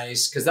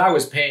recognize, because I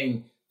was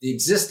paying the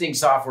existing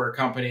software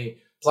company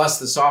plus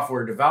the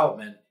software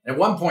development. And at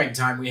one point in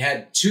time, we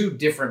had 2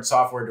 different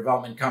software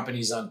development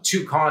companies on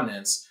 2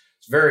 continents.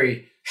 It's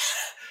very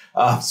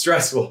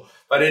stressful.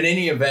 But in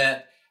any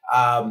event,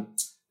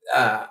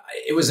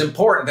 it was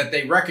important that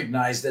they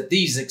recognized that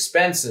these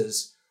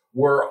expenses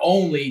were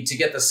only to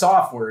get the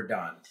software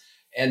done.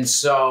 And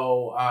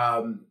so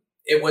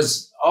it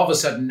was all of a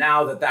sudden,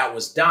 now that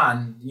was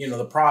done,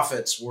 the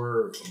profits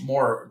were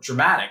more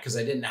dramatic because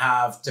I didn't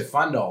have to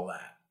fund all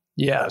that.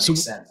 Yeah. So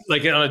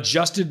like on an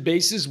adjusted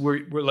basis,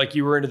 were like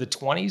you were into the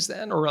 20s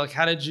then, or like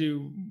how did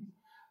you?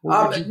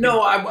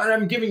 No,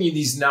 I'm giving you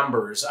these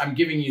numbers. I'm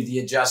giving you the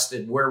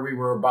adjusted where we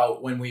were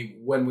about when we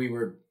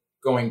were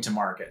going to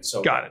market.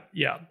 So got it.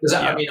 Yeah. Because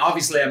I mean,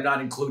 obviously, I'm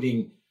not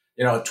including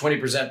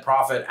 20%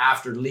 profit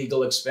after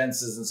legal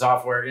expenses and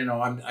software.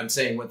 I'm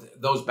saying with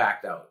those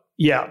backed out.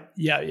 Yeah.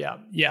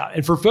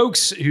 And for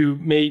folks who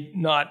may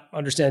not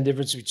understand the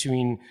difference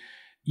between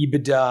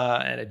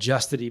EBITDA and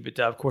adjusted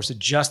EBITDA, of course,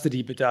 adjusted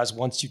EBITDA is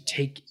once you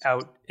take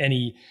out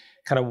any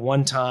kind of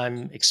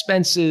one-time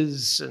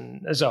expenses,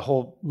 and there's a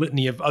whole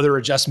litany of other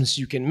adjustments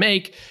you can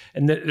make.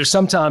 And there's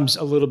sometimes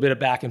a little bit of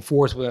back and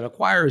forth with an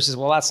acquirer who says,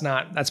 well,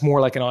 that's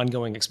more like an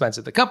ongoing expense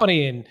at the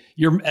company. And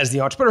you're, as the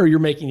entrepreneur, you're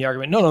making the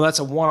argument, no, that's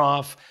a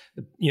one-off.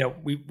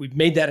 We've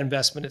made that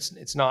investment.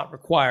 It's not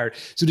required.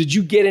 So did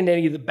you get into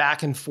any of the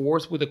back and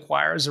forth with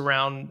acquirers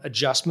around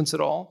adjustments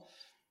at all?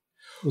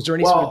 Was there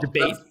any sort of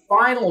debate? The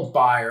final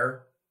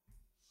buyer,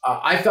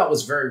 I felt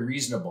was very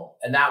reasonable.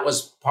 And that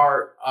was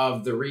part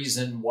of the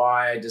reason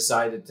why I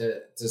decided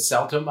to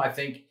sell to them. I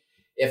think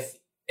if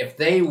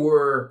they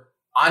were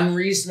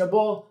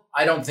unreasonable,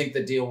 I don't think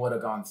the deal would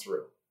have gone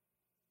through.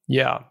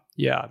 Yeah.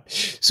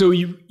 So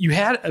you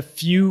had a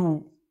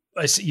few,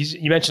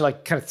 you mentioned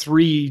like kind of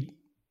 3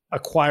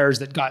 acquirers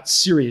that got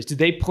serious. Did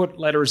they put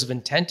letters of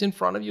intent in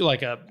front of you,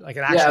 like an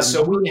actual? Yeah.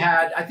 So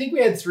I think we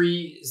had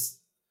 3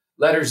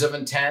 letters of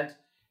intent.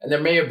 And there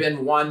may have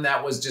been one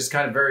that was just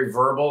kind of very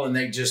verbal, and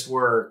they just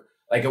were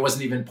like, it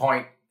wasn't even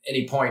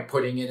any point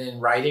putting it in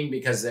writing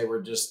because they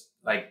were just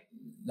like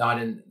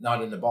not in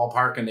the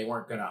ballpark and they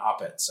weren't going to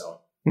up it. So,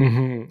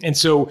 And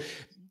so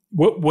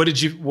what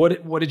did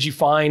you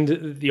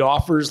find the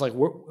offers like?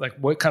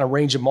 What kind of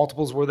range of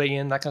multiples were they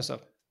in? That kind of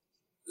stuff.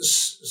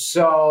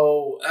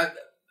 So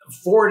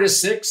 4 to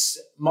 6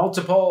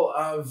 multiple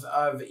of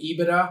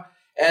EBITDA.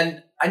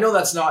 And I know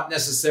that's not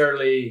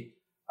necessarily,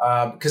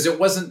 because it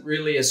wasn't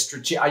really a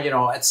strategic,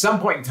 at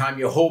some point in time,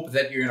 you hope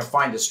that you're going to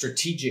find a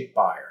strategic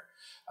buyer.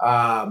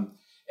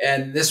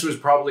 And this was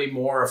probably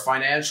more a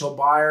financial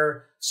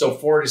buyer. So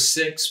 4 to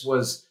 6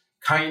 was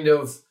kind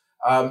of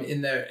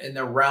in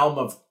the realm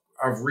of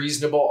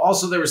reasonable.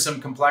 Also, there were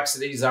some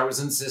complexities. I was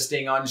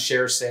insisting on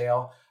share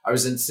sale. I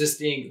was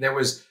insisting there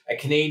was a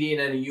Canadian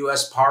and a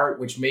US part,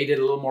 which made it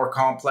a little more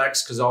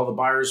complex because all the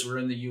buyers were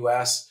in the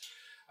US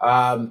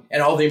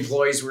and all the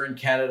employees were in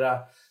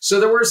Canada. So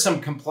there were some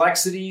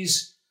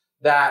complexities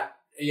that,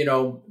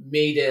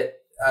 made it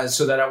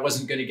so that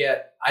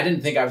I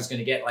didn't think I was going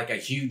to get like a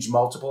huge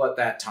multiple at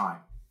that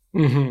time.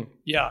 Mm-hmm.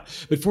 Yeah.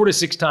 But 4 to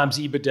 6 times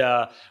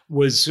EBITDA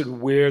was sort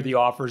of where the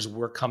offers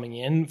were coming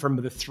in from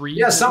the 3.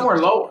 Yeah. Somewhere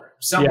lower.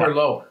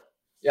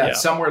 Yeah.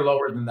 Somewhere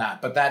lower than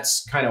that. But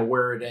that's kind of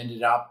where it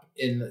ended up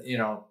in,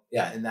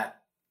 in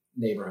that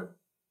neighborhood.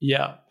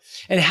 Yeah.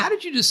 And how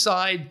did you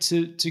decide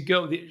to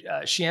go?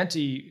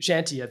 Shanty,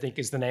 I think,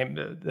 is the name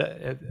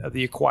of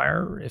the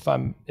acquirer, if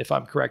I'm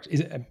correct.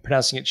 I'm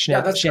pronouncing it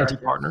Shanty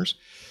correct. Partners.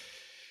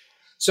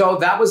 So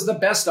that was the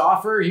best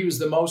offer. He was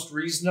the most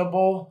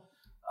reasonable,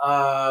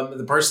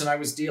 the person I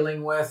was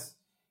dealing with.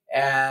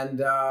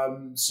 And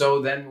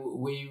so then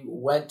we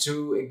went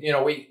to,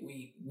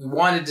 we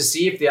wanted to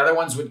see if the other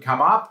ones would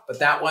come up, but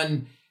that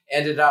one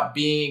ended up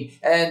being,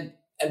 and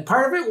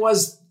part of it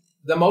was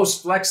the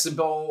most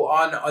flexible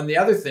on the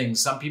other things.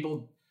 Some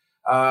people,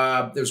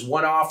 there's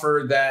one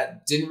offer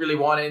that didn't really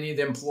want any of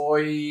the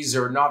employees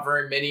or not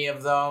very many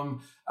of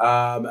them.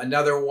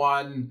 Another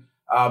one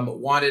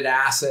wanted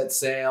asset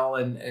sale.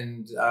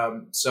 And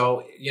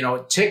so,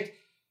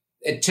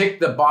 it ticked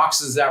the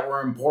boxes that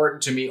were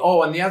important to me.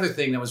 Oh, and the other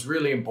thing that was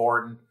really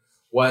important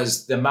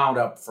was the amount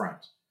up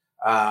front.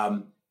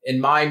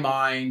 In my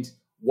mind,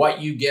 what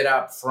you get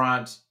up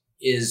front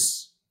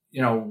is,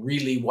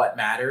 really what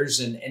matters,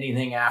 and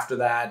anything after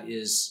that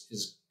is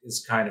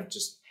kind of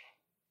just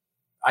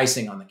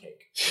icing on the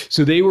cake.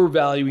 So they were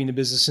valuing the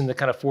business in the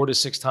kind of 4 to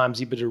 6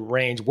 times EBITDA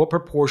range. What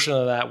proportion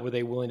of that were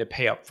they willing to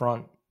pay up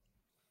front?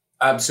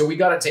 So we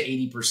got it to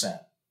 80%.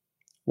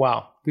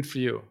 Wow, good for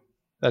you.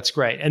 That's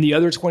great. And the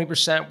other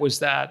 20% was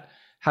that?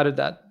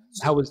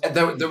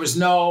 There was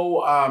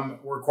no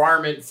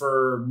requirement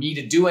for me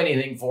to do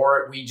anything for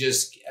it.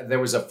 There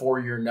was a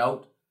 4-year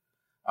note.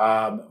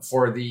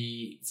 for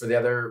the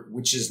other,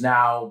 which has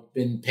now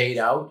been paid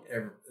out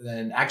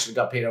and actually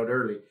got paid out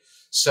early.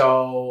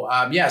 So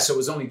so it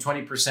was only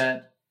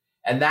 20%.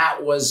 And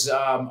that was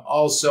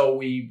also,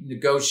 we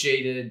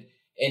negotiated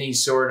any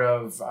sort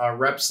of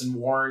reps and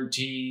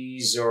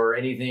warranties or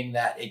anything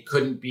that it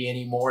couldn't be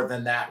any more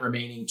than that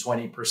remaining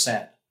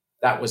 20%.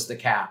 That was the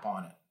cap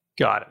on it.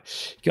 Got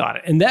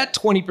it. And that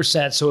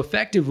 20%, so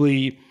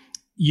effectively,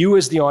 you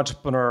as the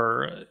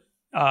entrepreneur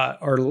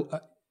are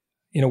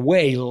in a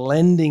way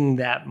lending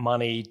that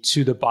money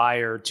to the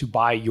buyer to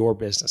buy your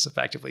business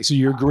effectively. So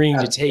you're agreeing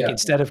to take,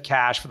 instead of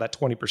cash for that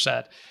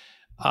 20%,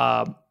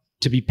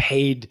 to be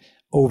paid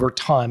over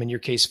time, in your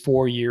case,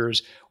 4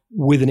 years,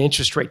 with an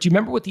interest rate. Do you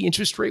remember what the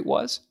interest rate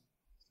was?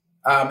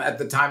 At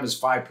the time, it was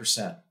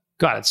 5%.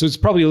 Got it. So it's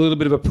probably a little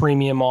bit of a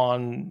premium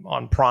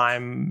on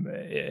prime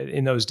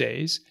in those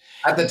days.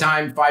 At the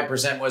time,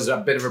 5% was a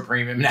bit of a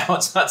premium. Now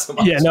it's not so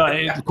much. Yeah, no,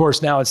 of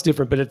course, now it's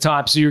different. But at the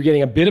time, so you're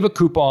getting a bit of a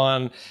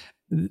coupon.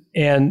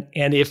 And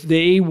if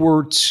they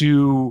were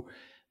to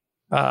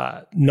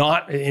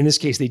not, in this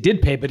case, they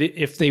did pay, but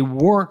if they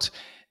weren't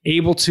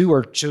able to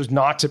or chose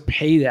not to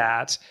pay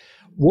that,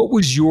 what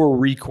was your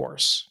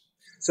recourse?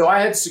 So I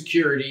had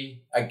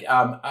security.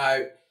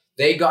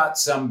 They got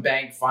some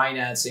bank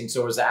financing,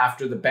 so it was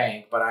after the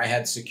bank, but I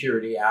had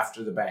security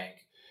after the bank.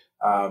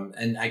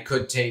 And I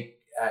could take,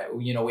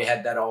 we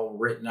had that all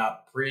written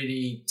up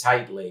pretty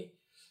tightly.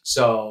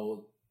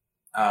 So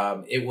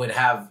it would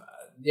have,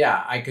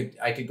 I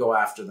could go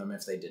after them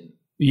if they didn't.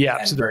 Yeah,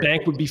 and so the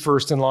bank would be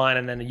first in line,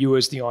 and then you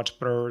as the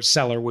entrepreneur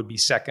seller would be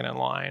second in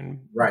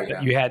line. Right.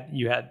 Yeah.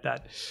 You had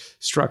that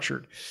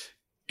structured.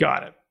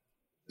 Got it.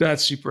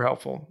 That's super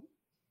helpful.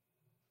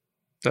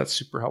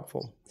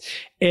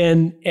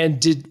 And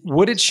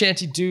what did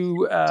Shanti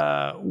do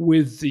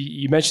with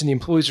you mentioned the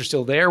employees are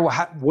still there.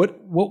 What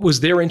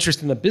was their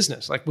interest in the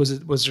business? Like, was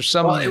there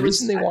some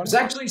reason they wanted? It was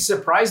actually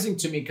surprising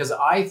to me because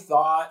I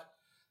thought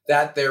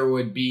that there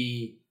would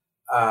be,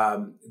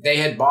 they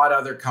had bought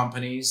other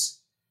companies,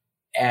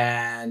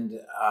 and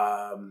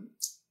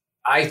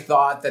I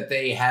thought that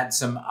they had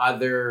some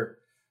other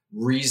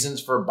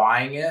reasons for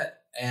buying it.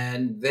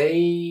 And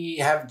they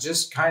have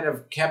just kind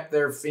of kept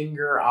their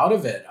finger out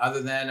of it,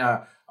 other than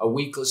a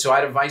weekly. So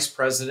I had a vice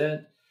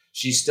president.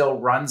 She still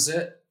runs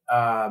it.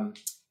 And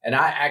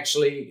I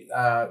actually,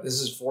 this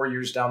is 4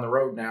 years down the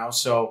road now.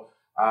 So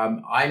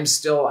I'm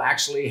still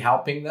actually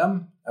helping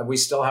them. We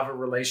still have a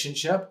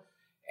relationship.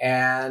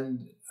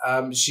 And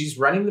she's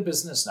running the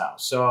business now.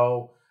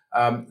 So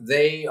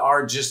they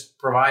are just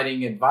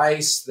providing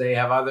advice. They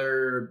have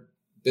other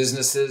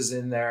businesses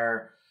in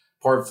their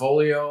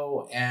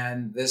portfolio,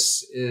 and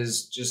this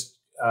is just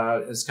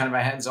it's kind of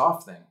a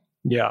hands-off thing.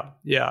 Yeah.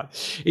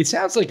 It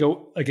sounds like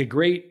a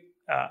great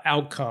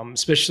outcome,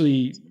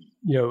 especially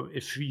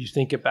if you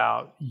think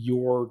about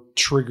your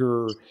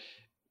trigger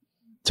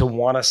to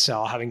want to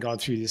sell, having gone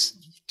through this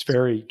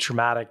very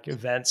traumatic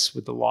events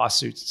with the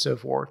lawsuits and so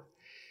forth.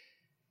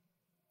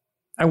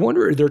 I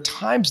wonder, are there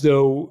times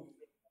though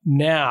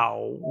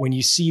now when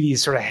you see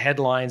these sort of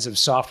headlines of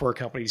software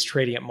companies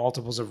trading at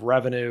multiples of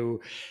revenue?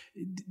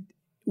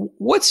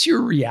 What's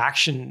your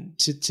reaction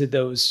to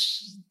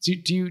those? Do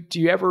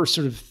you ever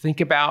sort of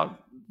think about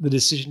the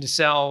decision to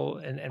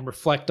sell and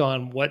reflect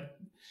on what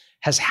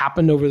has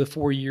happened over the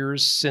 4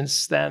 years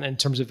since then in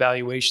terms of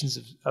valuations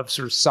of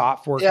sort of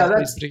software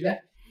companies?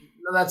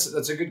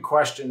 That's a good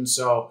question.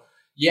 So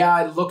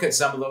I look at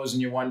some of those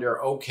and you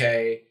wonder,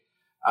 okay,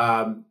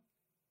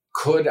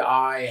 could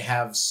I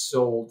have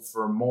sold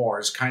for more?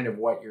 Is kind of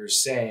what you're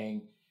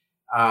saying,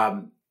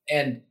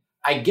 and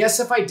I guess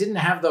if I didn't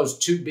have those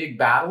two big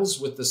battles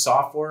with the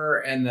software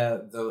and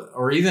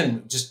or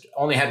even just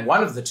only had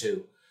one of the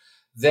two,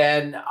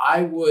 then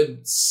I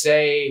would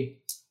say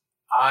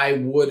I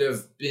would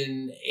have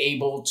been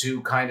able to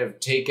kind of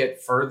take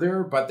it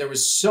further. But there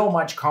was so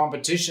much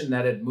competition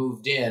that had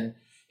moved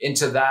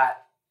into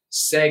that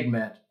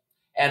segment.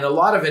 And a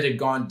lot of it had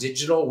gone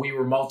digital. We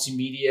were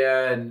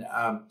multimedia. And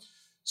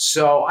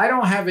so I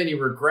don't have any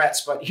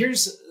regrets, but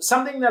here's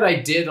something that I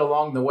did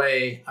along the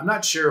way. I'm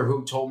not sure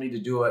who told me to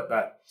do it,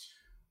 but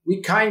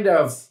we kind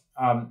of,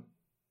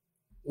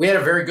 we had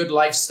a very good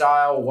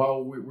lifestyle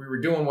while we were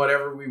doing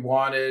whatever we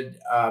wanted,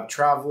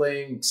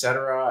 traveling,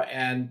 etc.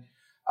 And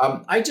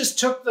I just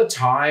took the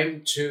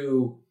time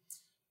to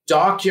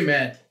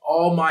document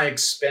all my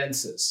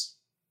expenses,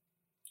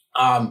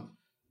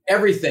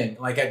 everything.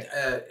 Like it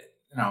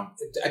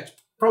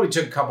probably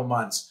took a couple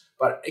months,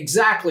 but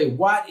exactly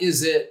what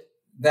is it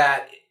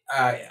that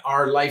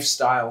our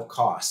lifestyle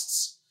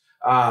costs?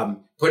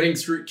 Putting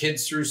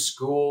kids through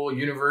school,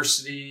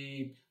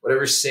 university,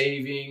 whatever,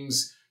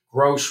 savings,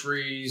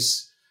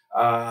 groceries.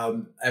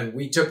 And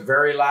we took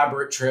very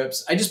elaborate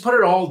trips. I just put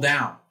it all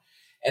down.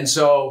 And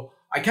so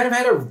I kind of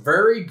had a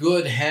very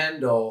good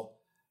handle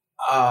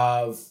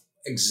of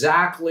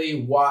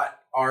exactly what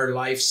our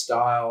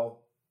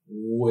lifestyle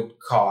would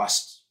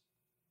cost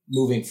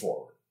moving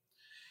forward.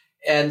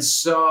 And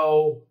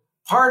so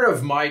part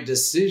of my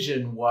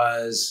decision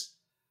was,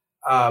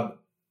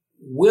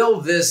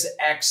 will this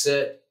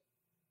exit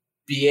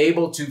be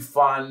able to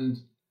fund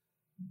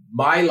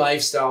my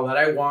lifestyle that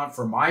I want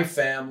for my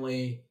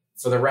family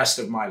for the rest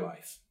of my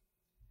life.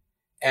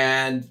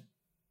 And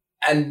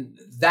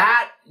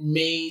that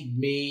made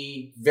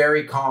me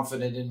very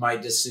confident in my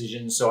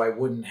decision, so I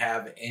wouldn't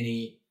have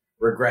any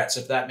regrets,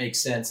 if that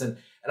makes sense. And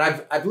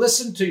I've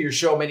listened to your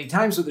show many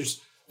times, so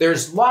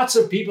there's lots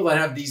of people that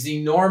have these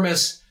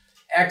enormous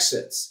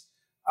exits.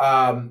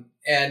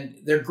 And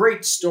they're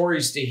great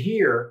stories to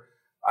hear.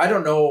 I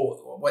don't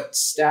know what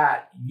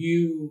stat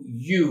you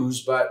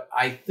use, but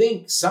I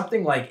think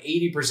something like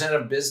 80%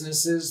 of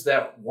businesses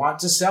that want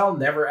to sell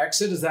never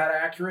exit. Is that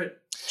accurate?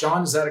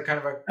 John, is that a kind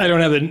of a... I don't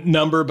have the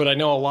number, but I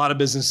know a lot of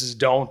businesses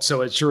don't.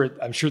 So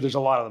I'm sure there's a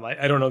lot of them.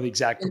 I don't know the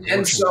exact proportion.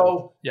 And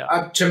so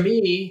to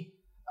me,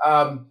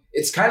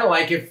 it's kind of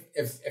like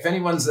if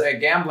anyone's a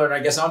gambler, and I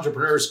guess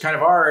entrepreneurs kind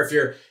of are, if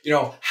you're,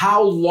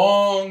 how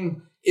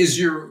long is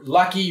your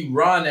lucky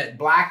run at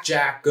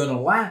blackjack going to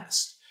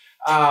last?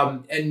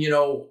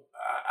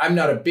 I'm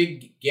not a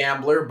big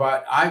gambler,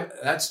 but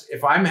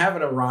if I'm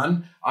having a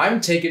run, I'm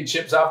taking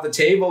chips off the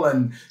table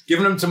and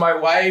giving them to my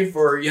wife,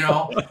 or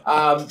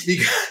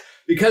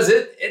because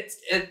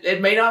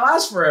it may not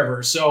last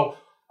forever. So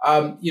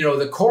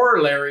the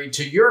corollary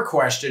to your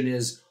question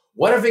is,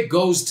 what if it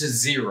goes to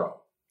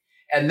zero?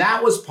 And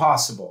that was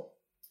possible.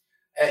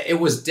 It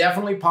was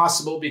definitely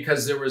possible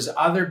because there was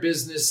other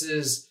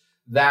businesses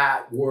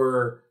that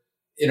were,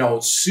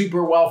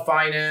 super well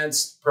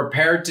financed,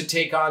 prepared to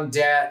take on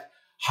debt,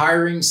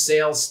 hiring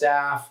sales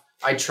staff.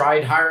 I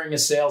tried hiring a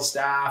sales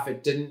staff.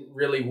 It didn't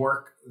really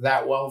work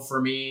that well for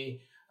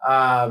me.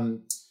 That's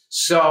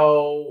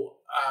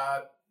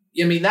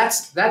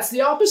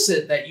the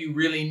opposite that you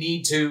really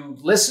need to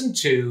listen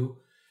to,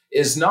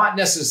 is not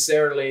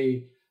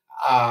necessarily,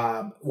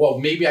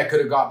 maybe I could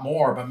have got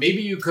more, but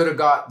maybe you could have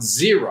got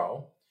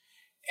zero.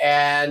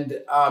 And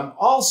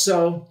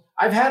also,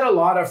 I've had a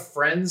lot of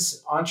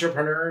friends,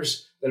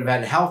 entrepreneurs, that have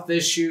had health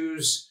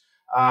issues,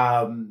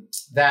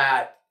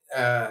 that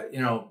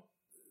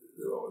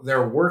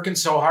they're working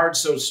so hard,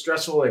 so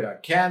stressful, they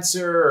got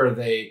cancer, or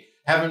they,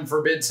 heaven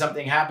forbid,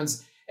 something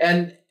happens,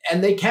 and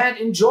they can't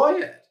enjoy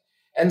it.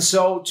 And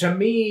so to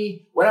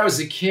me, when I was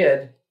a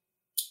kid,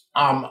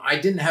 I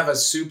didn't have a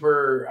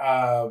super,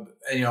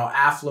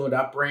 affluent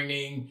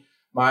upbringing.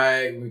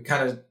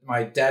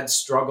 My dad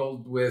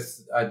struggled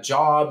with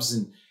jobs.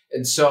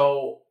 And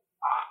so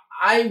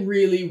I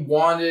really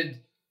wanted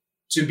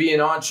to be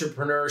an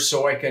entrepreneur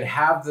so I could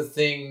have the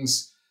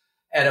things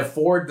and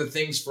afford the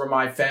things for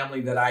my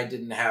family that I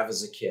didn't have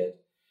as a kid.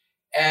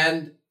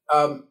 And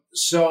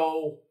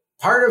so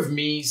part of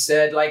me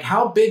said, like,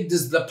 how big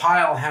does the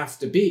pile have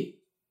to be?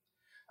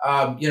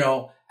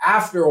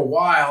 After a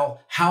while,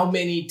 how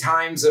many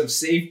times of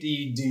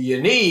safety do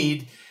you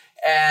need?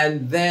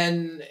 And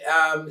then,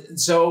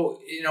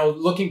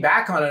 looking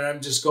back on it,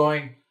 I'm just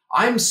going,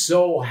 I'm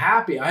so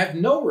happy. I have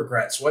no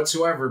regrets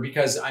whatsoever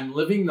because I'm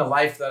living the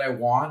life that I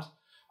want.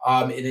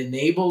 It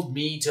enabled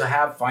me to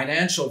have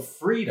financial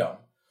freedom,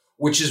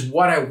 which is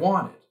what I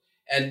wanted.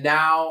 And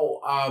now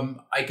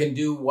I can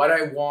do what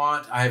I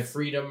want. I have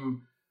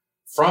freedom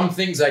from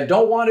things I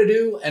don't want to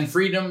do and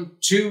freedom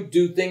to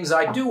do things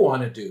I do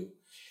want to do.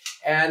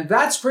 And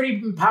that's pretty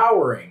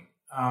empowering.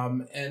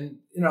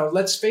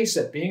 Let's face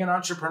it, being an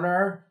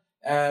entrepreneur,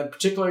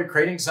 particularly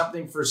creating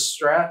something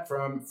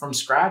from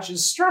scratch,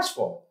 is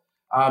stressful.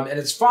 And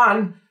it's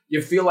fun.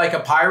 You feel like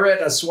a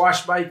pirate, a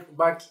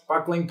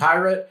swashbuckling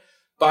pirate.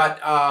 But,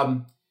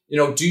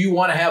 do you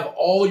want to have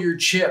all your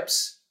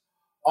chips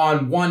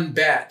on one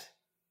bet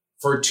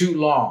for too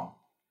long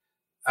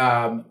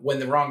when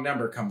the wrong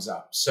number comes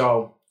up?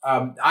 So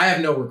I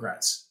have no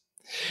regrets.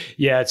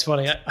 Yeah, it's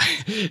funny.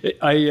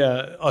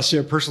 I'll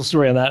share a personal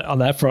story on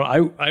that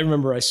front. I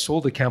remember I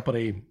sold a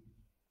company,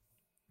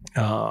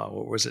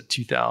 what was it,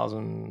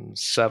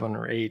 2007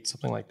 or 8,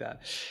 something like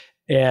that.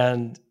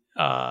 And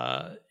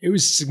it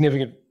was a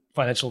significant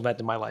financial event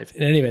in my life.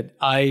 In any event,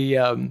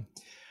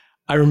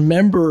 I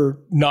remember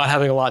not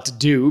having a lot to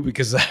do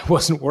because I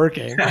wasn't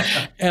working.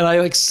 And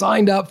I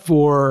signed up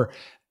for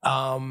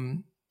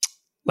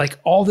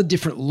all the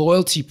different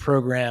loyalty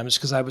programs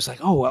because I was like,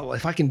 oh, well,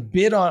 if I can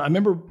bid on, I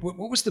remember,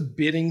 what was the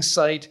bidding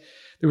site?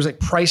 There was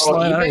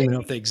Priceline. I don't even know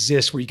if they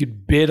exist, where you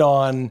could bid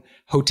on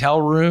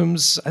hotel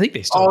rooms. I think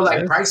they still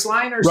exist.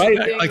 Priceline or something?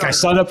 Right. I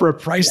signed up for a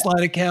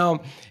Priceline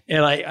account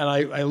and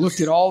I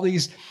looked at all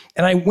these,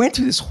 and I went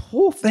through this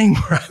whole thing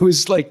where I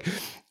was like,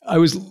 I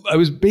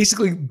was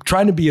basically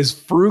trying to be as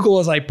frugal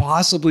as I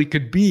possibly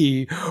could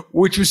be,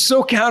 which was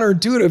so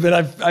counterintuitive. And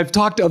I've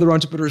talked to other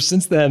entrepreneurs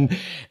since then,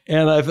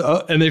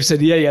 and they've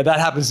said, yeah, that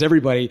happens to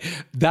everybody.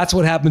 That's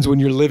what happens when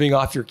you're living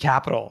off your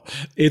capital.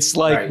 It's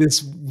like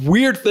this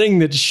weird thing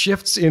that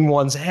shifts in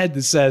one's head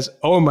that says,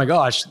 oh my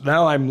gosh,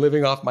 now I'm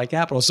living off my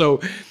capital. So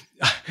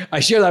I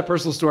share that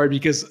personal story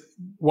because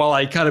while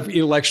I kind of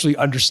intellectually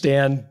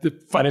understand the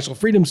financial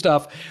freedom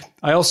stuff,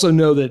 I also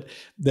know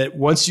that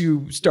once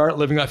you start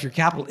living off your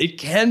capital, it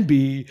can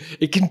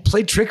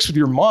play tricks with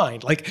your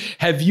mind.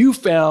 Have you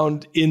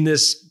found in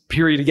this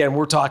period, again,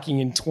 we're talking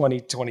in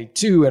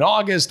 2022 in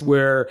August,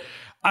 where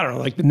I don't know,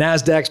 like the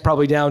NASDAQ's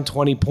probably down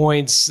 20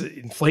 points,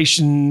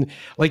 inflation,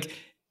 like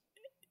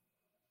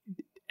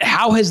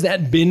how has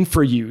that been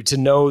for you to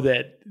know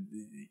that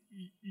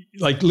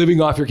like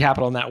living off your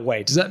capital in that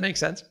way? Does that make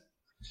sense?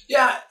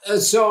 Yeah.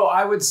 So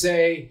I would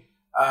say,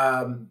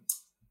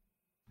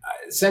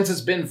 since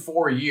it's been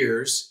 4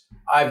 years,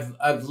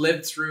 I've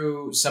lived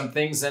through some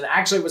things, and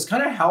actually it was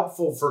kind of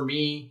helpful for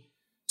me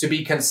to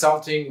be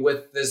consulting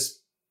with this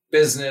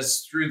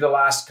business through the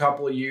last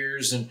couple of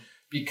years. And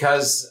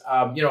because,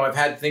 I've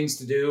had things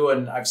to do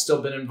and I've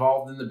still been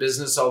involved in the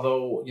business,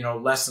 although,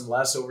 less and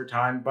less over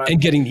time. But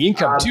and getting the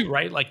income too,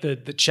 right? Like the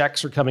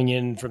checks are coming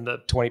in from the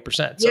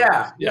 20%. So,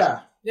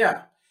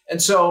 yeah.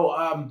 And so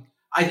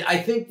I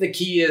think the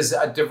key is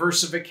a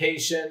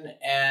diversification.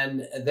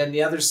 And then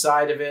the other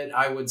side of it,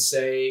 I would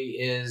say,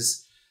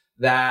 is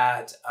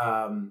that,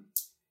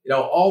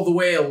 all the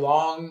way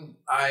along,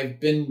 I've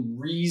been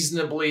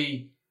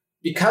reasonably,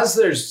 because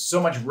there's so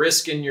much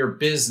risk in your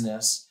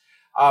business,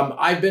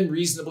 I've been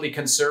reasonably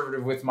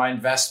conservative with my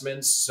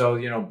investments. So,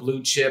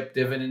 blue chip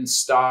dividend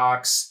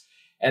stocks.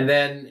 And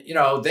then,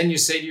 then you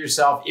say to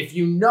yourself, if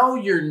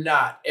you're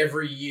not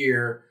every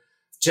year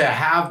to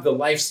have the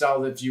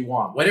lifestyle that you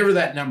want, whatever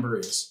that number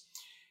is,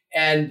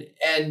 and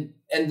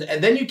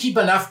then you keep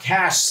enough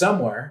cash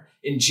somewhere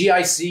in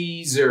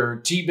GICs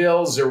or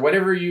T-bills or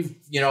whatever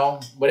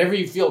whatever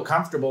you feel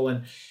comfortable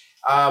in,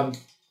 and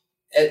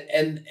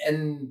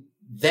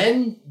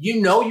then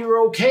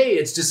you're okay.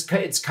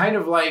 It's kind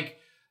of like,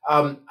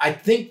 I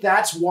think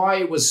that's why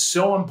it was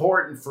so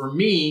important for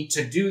me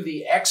to do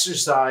the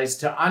exercise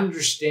to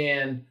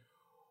understand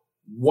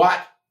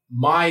what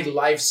my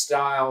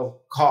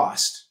lifestyle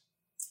cost.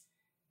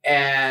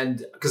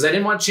 And because I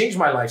didn't want to change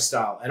my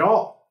lifestyle at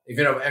all. If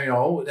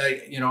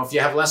if you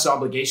have less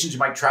obligations, you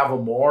might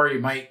travel more, you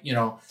might,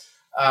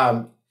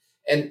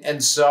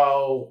 and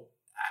so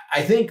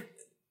I think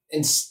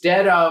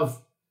instead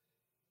of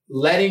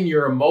letting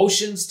your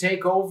emotions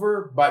take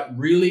over, but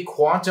really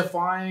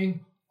quantifying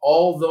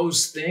all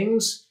those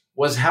things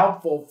was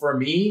helpful for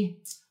me.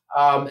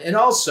 And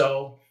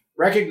also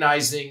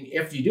recognizing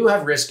if you do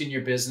have risk in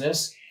your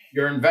business,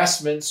 your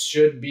investments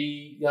should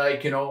be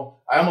like, I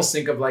almost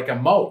think of like a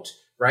moat,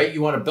 right?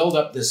 You want to build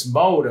up this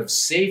moat of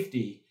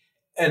safety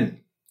and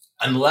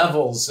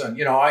levels.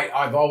 And,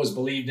 I've always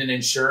believed in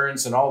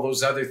insurance and all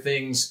those other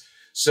things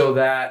so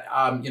that,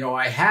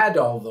 I had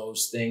all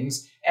those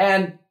things.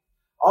 And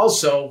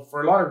also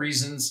for a lot of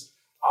reasons,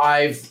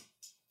 I've,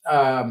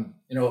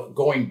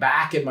 going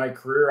back in my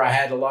career, I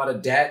had a lot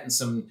of debt and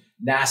some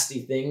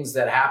nasty things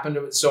that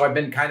happened. So I've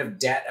been kind of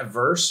debt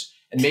averse,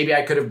 and maybe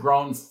I could have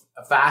grown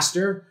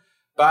faster,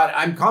 but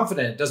I'm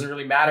confident it doesn't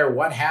really matter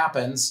what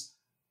happens.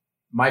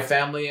 My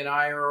family and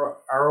I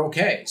are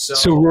okay.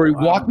 So Rory,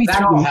 walk me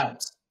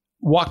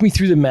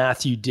through the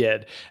math you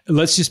did.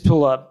 Let's just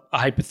pull up a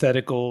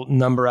hypothetical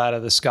number out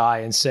of the sky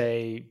and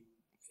say,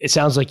 it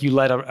sounds like you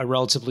led a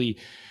relatively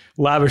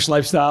lavish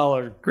lifestyle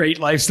or great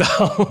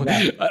lifestyle.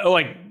 Yeah.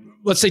 Like,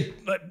 let's say, do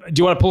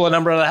you want to pull a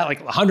number out of that?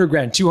 Like 100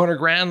 grand, 200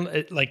 grand?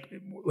 It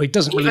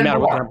doesn't really matter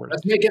what the number is.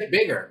 Let's make it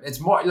bigger. It's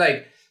more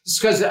like,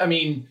 just because,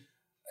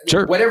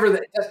 sure. Whatever.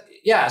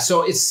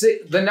 So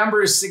the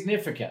number is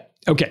significant.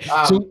 Okay.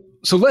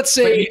 So let's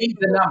say you need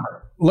the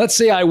number. Let's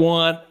say I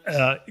want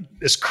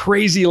this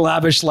crazy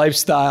lavish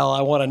lifestyle.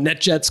 I want a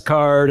NetJets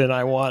card, and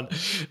I want,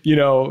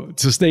 to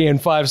stay in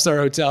 5-star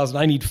hotels, and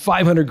I need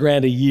 500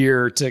 grand a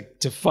year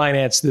to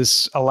finance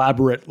this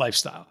elaborate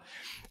lifestyle.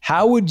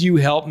 How would you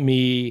help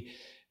me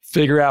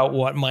figure out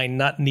what my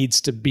nut needs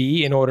to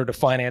be in order to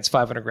finance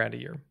 500 grand a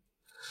year?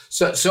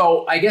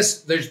 So I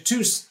guess there's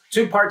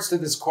two parts to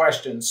this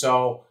question.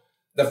 So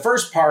the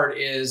first part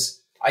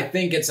is, I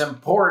think it's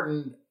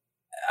important.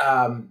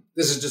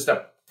 This is just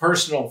a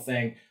personal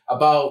thing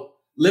about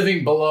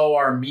living below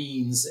our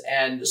means.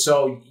 And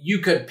so you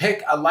could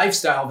pick a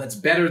lifestyle that's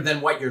better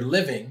than what you're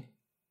living,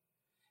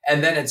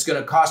 and then it's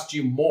going to cost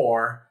you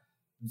more,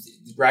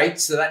 right?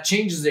 So that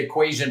changes the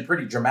equation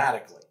pretty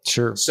dramatically.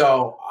 Sure.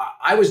 So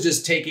I was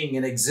just taking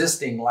an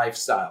existing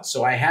lifestyle.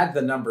 So I had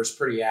the numbers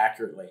pretty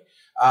accurately.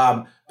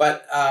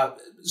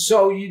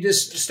 So you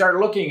just start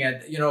looking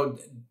at,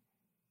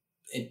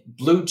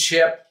 blue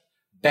chip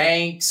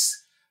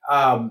banks,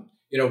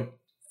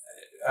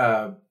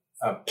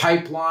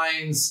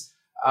 pipelines,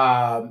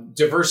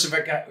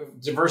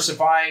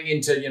 diversifying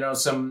into,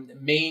 some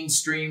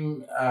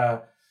mainstream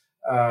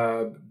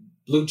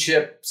blue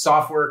chip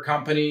software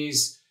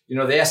companies,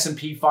 the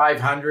S&P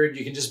 500,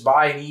 you can just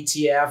buy an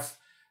ETF,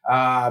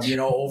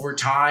 over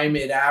time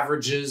it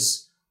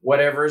averages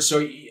whatever.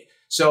 So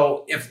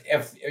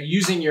if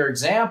using your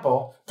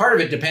example, part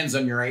of it depends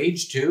on your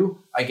age too,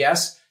 I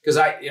guess, because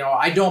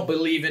I don't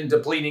believe in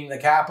depleting the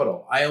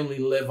capital. I only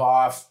live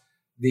off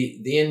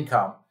the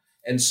income.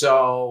 And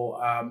so,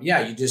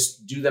 you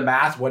just do the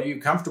math. What are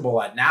you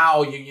comfortable at?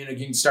 Now you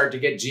can start to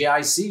get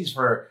GICs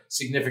for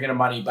significant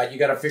money, but you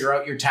got to figure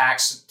out your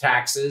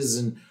taxes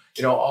and,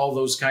 all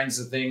those kinds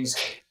of things.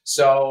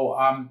 So,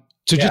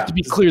 just to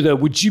be clear though,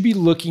 would you be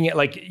looking at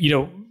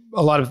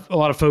a lot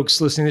of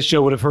folks listening to this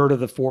show would have heard of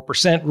the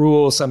 4%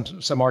 rule.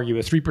 Some argue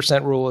a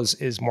 3% rule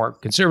is more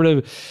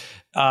conservative.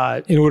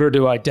 In order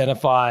to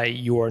identify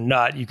your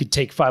nut, you could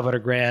take 500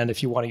 grand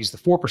if you want to use the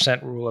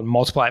 4% rule and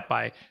multiply it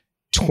by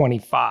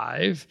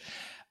 25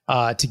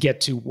 to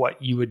get to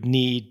what you would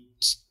need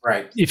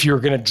if you're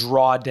going to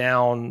draw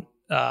down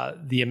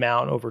the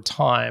amount over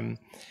time.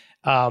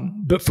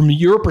 But from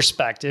your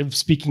perspective,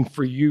 speaking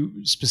for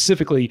you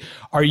specifically,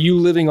 are you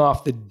living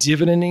off the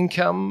dividend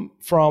income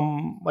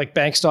from like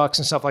bank stocks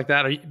and stuff like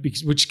that,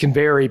 which can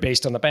vary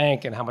based on the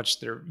bank and how much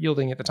they're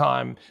yielding at the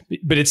time?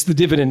 But it's the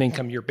dividend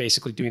income you're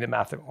basically doing the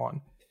math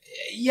on.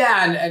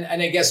 Yeah,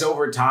 and I guess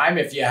over time,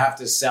 if you have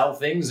to sell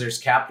things, there's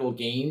capital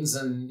gains,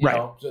 and you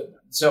know,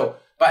 so.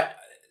 But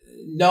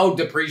no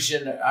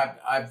depreciation.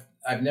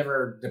 I've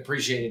never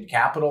depreciated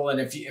capital, and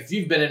if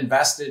you've been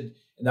invested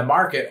in the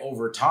market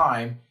over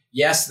time,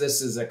 yes,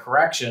 this is a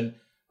correction.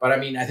 But I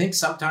mean, I think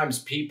sometimes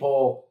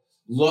people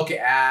look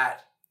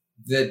at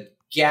the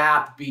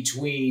gap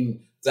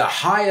between the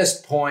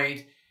highest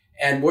point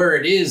and where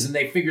it is, and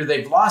they figure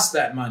they've lost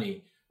that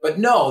money. But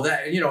no,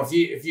 that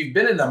if you've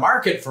been in the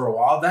market for a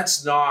while,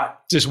 that's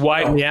not just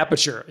widen the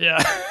aperture.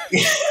 Yeah,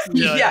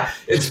 yeah.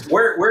 It's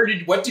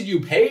what did you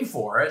pay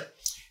for it?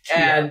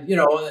 And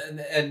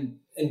and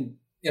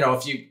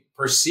if you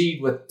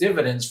proceed with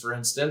dividends, for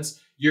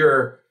instance,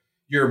 you're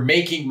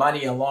making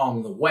money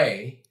along the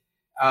way,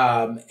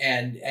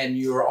 and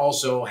you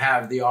also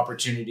have the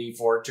opportunity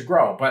for it to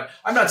grow. But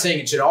I'm not saying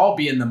it should all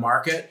be in the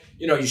market.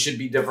 You should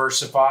be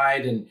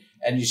diversified, and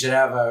you should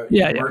have an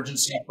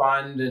emergency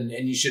fund, and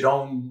you should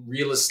own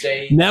real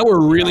estate. Now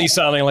we're really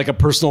sounding like a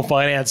personal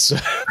finance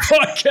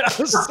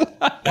podcast.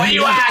 Well,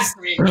 you asked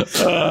me.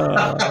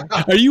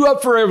 Are you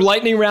up for a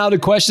lightning round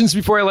of questions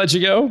before I let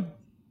you go?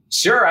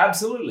 Sure,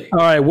 absolutely. All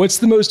right. What's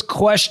the most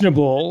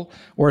questionable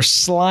or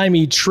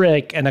slimy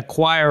trick an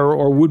acquirer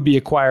or would-be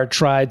acquirer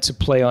tried to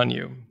play on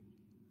you?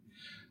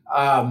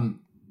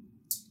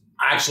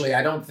 Actually,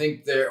 I don't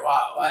think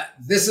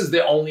this is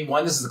the only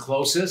one. This is the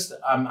closest.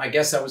 I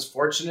guess I was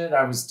fortunate.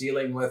 I was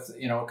dealing with,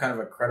 kind of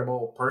a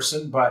credible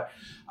person. But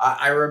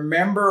I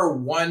remember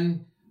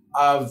one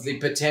of the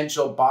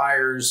potential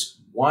buyers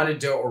wanted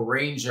to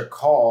arrange a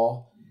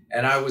call,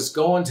 and I was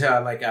going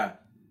to like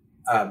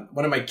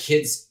one of my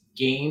kids'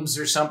 games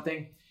or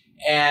something.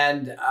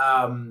 And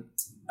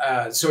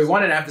so he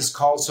wanted to have this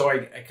call. So I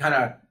kind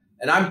of,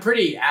 and I'm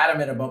pretty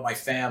adamant about my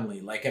family.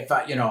 Like if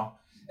I,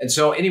 and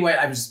so anyway,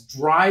 I was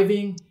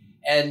driving,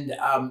 and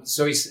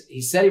so he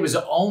said he was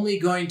only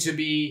going to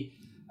be,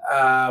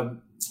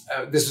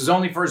 this was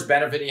only for his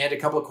benefit. He had a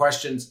couple of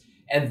questions.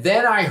 And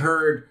then I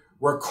heard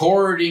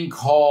recording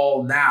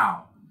call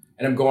now.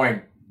 And I'm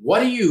going,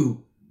 what are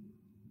you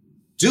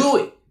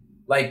doing?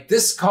 Like,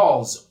 this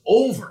call's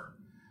over.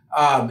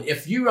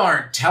 If you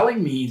aren't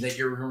telling me that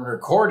you're going to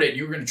record it,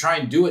 you're going to try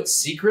and do it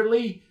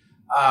secretly.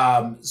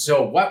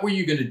 So what were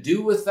you going to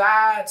do with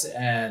that?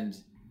 And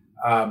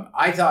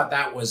I thought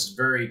that was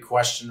very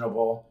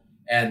questionable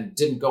and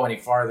didn't go any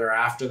farther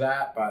after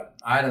that. But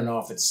I don't know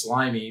if it's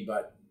slimy,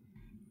 but.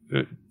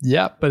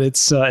 Yeah, but it's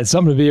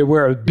something to be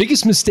aware of.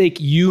 Biggest mistake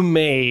you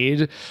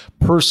made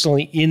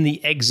personally in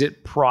the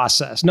exit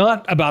process,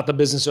 not about the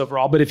business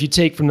overall, but if you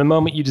take from the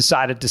moment you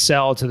decided to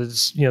sell to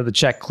the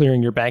check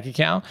clearing your bank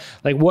account,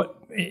 like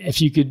what,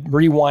 if you could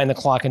rewind the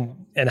clock and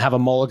have a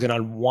mulligan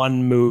on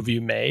one move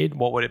you made,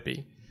 what would it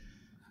be?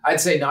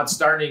 I'd say not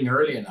starting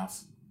early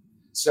enough.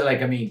 So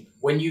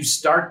when you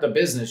start the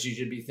business, you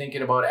should be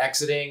thinking about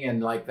exiting,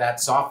 and like that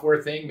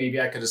software thing, maybe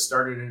I could have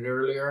started it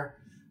earlier.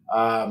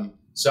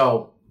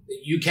 So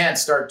you can't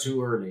start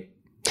too early.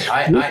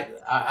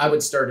 I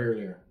would start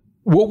earlier.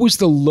 What was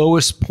the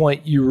lowest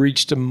point you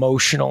reached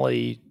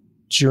emotionally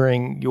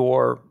during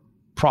your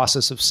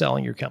process of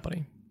selling your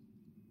company?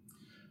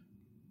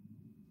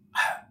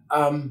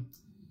 I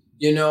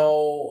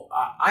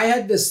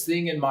had this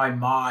thing in my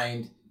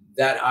mind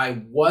that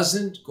I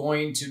wasn't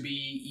going to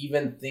be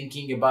even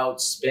thinking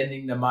about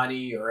spending the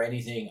money or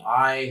anything.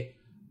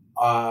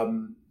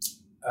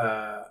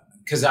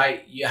 Because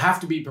you have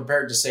to be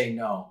prepared to say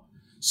no.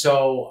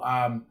 So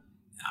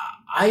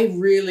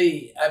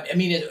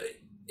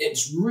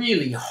it's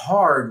really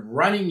hard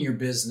running your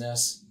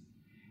business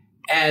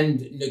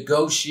and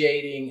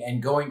negotiating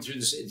and going through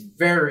this. It's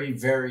very,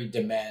 very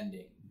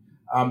demanding.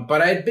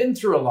 But I had been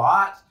through a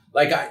lot.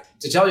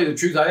 To tell you the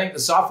truth, I think the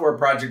software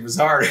project was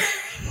hard.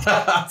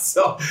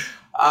 So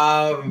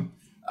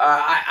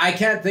I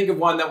can't think of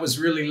one that was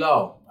really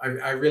low.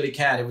 I really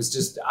can't. It was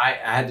just, I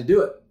had to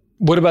do it.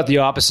 What about the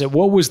opposite?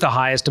 What was the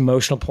highest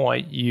emotional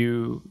point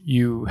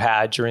you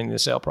had during the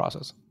sale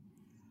process?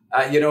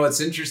 It's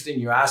interesting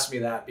you asked me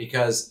that,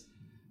 because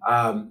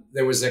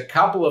there was a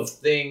couple of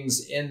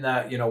things in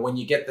the, when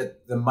you get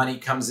the money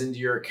comes into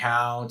your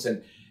account,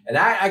 and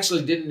that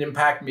actually didn't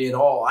impact me at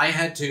all. I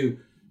had to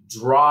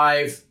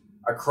drive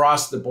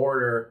across the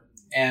border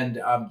and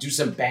do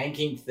some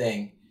banking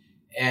thing.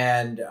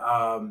 And,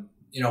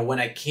 when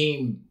I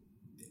came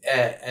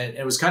and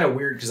it was kind of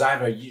weird because I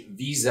have a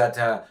visa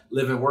to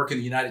live and work in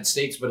the United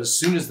States, but as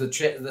soon as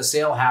the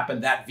sale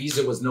happened, that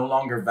visa was no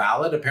longer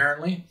valid,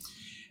 apparently.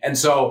 And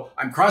so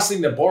I'm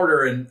crossing the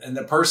border, and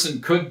the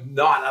person could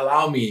not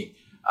allow me,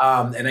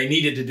 and I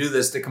needed to do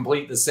this to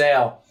complete the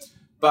sale.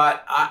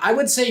 But I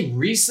would say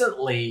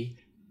recently,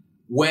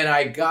 when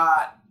I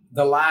got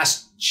the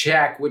last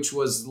check, which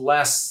was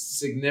less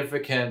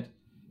significant,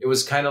 it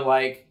was kind of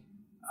like,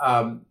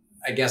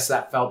 I guess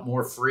that felt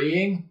more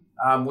freeing,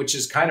 which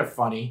is kind of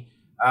funny.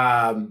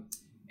 And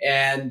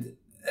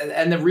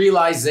the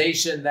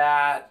realization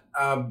that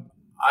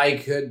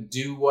I could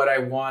do what I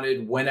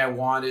wanted when I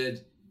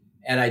wanted,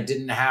 and I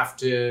didn't have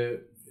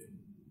to,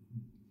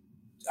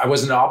 I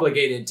wasn't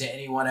obligated to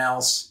anyone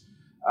else.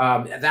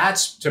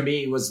 That's, to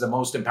me, was the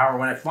most empowering.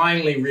 When I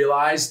finally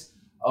realized,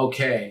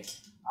 okay,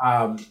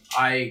 I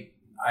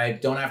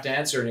don't have to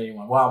answer to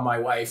anyone. Well, my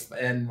wife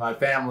and my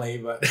family,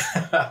 but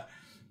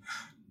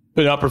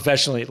but not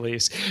professionally, at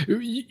least.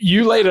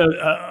 You laid a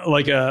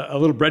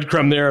little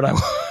breadcrumb there, and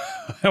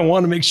I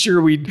want to make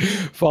sure we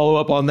follow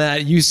up on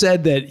that. You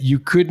said that you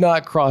could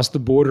not cross the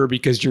border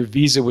because your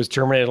visa was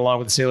terminated along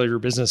with the sale of your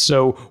business.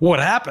 So what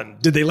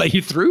happened? Did they let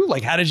you through?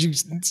 Like, how did you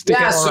stick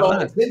out? Yeah, so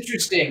it's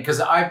interesting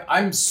because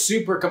I'm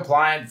super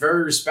compliant,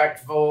 very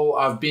respectful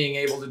of being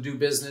able to do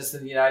business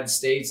in the United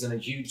States, and a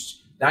huge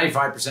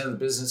 95% of the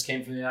business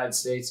came from the United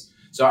States.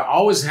 So I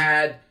always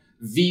had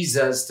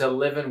visas to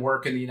live and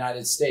work in the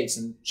United States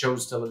and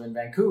chose to live in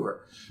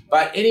Vancouver.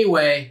 But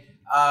anyway,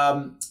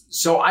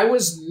 so I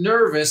was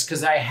nervous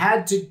because I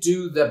had to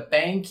do the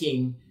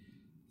banking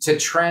to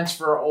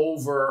transfer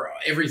over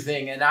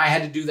everything, and I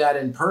had to do that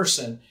in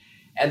person.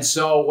 And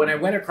so when I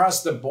went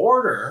across the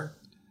border,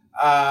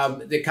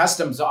 the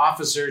customs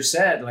officer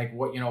said, like,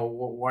 "What,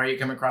 why are you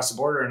coming across the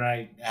border?" And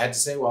I had to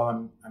say,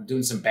 "Well, I'm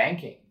doing some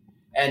banking."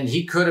 And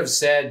he could have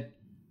said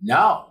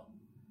no.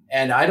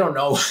 And I don't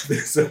know what the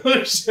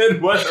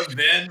solution would have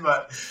been,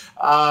 but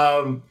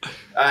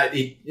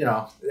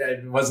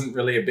it wasn't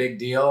really a big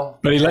deal.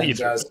 But he let you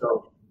through.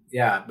 So,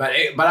 yeah, but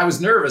I was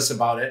nervous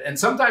about it. And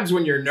sometimes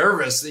when you're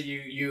nervous,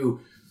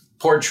 you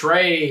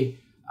portray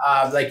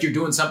like you're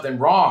doing something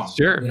wrong.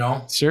 Sure.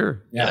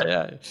 Sure.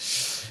 Yeah.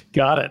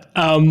 Got it.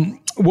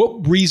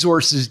 What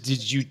resources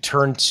did you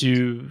turn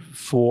to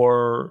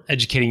for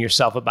educating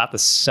yourself about the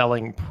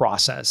selling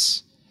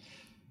process?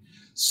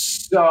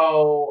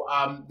 So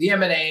the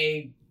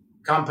M&A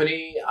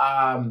company,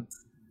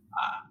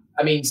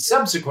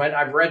 subsequent,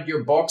 I've read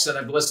your books and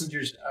I've listened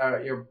to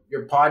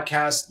your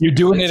podcast. You're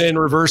doing it in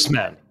reverse,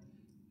 man.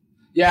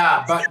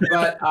 Yeah, but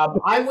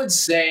I would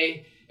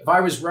say if I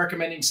was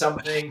recommending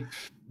something,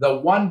 the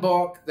one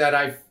book that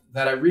I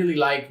really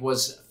liked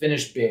was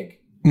Finish Big.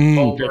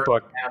 Good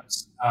book.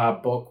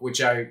 Book,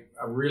 which I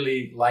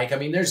really like. I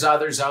mean, there's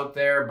others out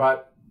there,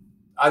 but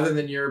other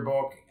than your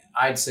book,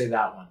 I'd say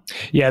that one.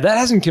 Yeah, that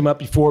hasn't come up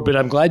before, but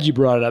I'm glad you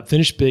brought it up.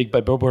 Finish Big by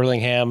Bo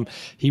Burlingham.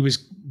 He was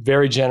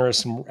very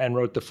generous and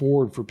wrote the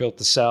foreword for Built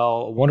to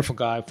Sell. A wonderful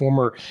guy,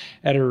 former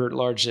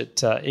editor-at-large at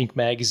Inc.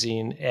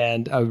 magazine,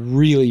 and a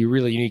really,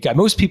 really unique guy.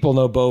 Many people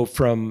know Bo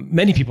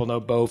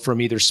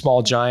from either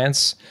Small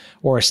Giants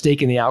or A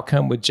Stake in the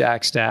Outcome with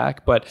Jack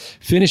Stack. But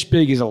Finish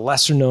Big is a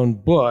lesser-known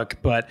book,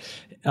 but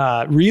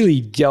really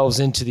delves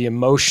into the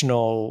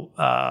emotional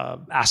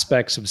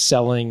aspects of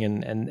selling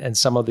and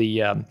some of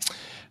the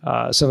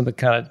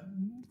kind of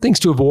things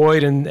to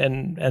avoid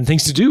and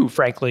things to do,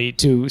 frankly,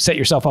 to set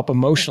yourself up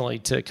emotionally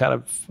to kind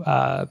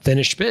of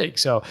finish big.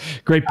 So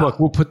great book.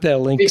 We'll put the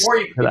link. Before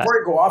you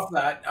go off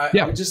that,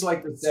 I would just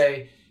like to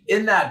say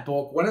in that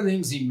book, one of the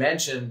things he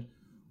mentioned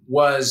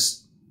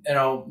was,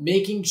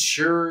 making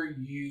sure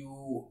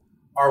you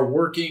are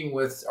working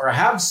with or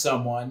have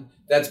someone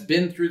that's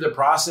been through the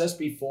process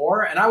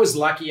before. And I was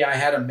lucky I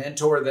had a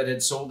mentor that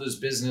had sold his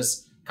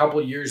business a couple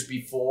of years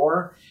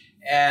before.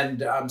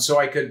 And so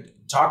I could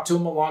talk to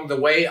him along the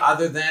way,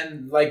 other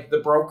than like the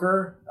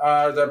broker,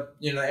 the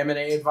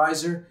M&A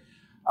advisor.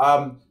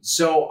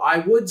 So I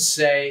would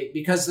say,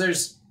 because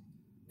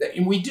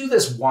and we do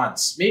this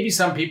once, maybe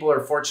some people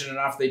are fortunate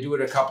enough, they do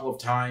it a couple of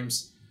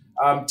times,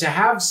 to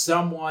have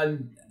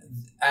someone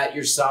at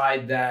your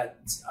side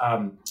that's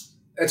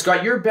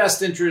got your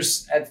best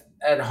interests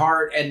at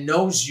heart and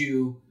knows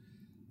you,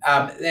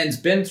 and's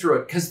been through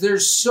it, because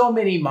there's so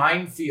many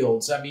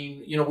minefields. I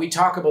mean, we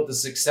talk about the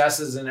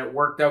successes and it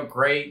worked out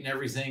great and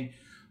everything,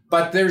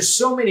 but there's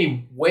so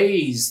many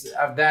ways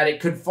that it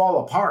could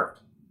fall apart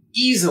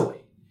easily.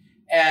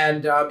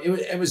 And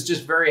it was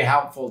just very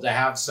helpful to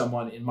have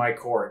someone in my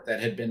court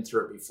that had been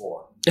through it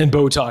before. And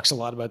Bo talks a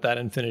lot about that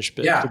in Finish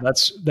Big. Yeah.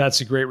 So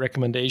that's a great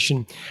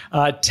recommendation.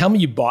 Tell me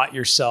you bought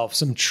yourself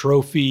some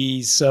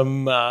trophies,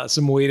 some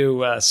way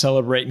to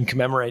celebrate and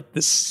commemorate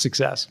this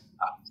success.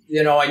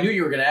 I knew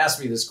you were going to ask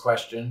me this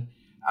question.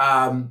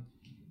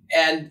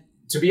 And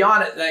to be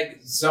honest,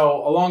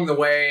 so along the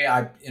way,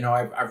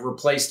 I've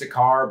replaced a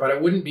car, but it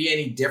wouldn't be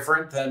any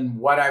different than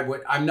what I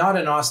would. I'm not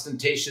an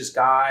ostentatious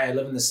guy. I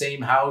live in the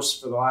same house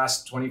for the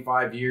last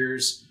 25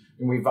 years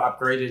and we've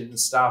upgraded and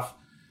stuff.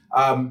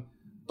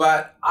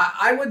 But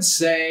I would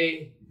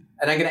say,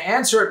 And I'm going to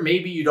answer it.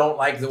 Maybe you don't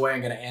like the way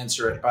I'm going to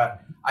answer it,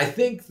 but I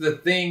think the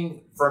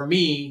thing for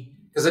me,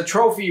 because a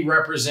trophy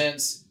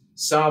represents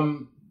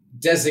some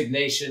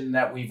designation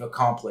that we've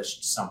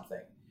accomplished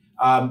something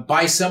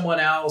by someone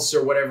else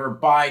or whatever,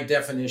 by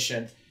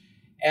definition.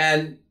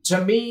 And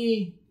to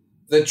me,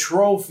 the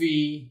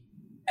trophy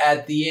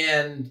at the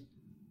end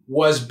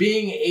was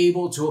being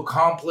able to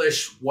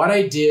accomplish what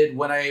I did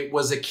when I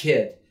was a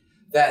kid,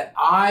 that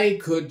I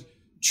could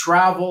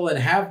travel and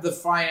have the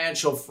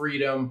financial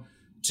freedom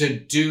to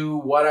do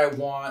what I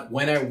want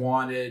when I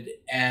wanted,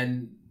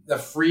 and the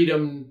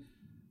freedom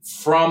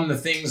from the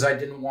things I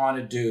didn't want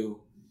to do.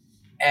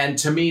 And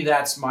to me,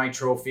 that's my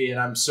trophy. And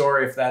I'm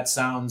sorry if that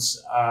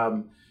sounds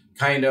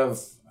kind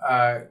of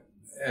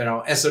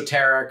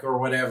esoteric or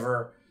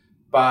whatever,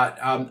 but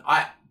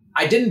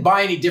I didn't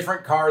buy any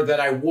different car than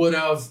I would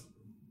have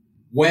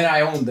when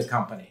I owned the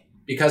company,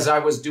 because I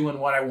was doing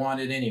what I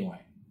wanted anyway.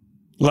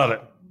 Love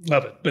it.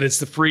 Love it. But it's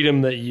the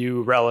freedom that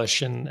you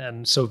relish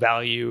and so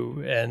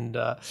value. And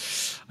I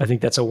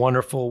think that's a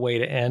wonderful way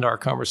to end our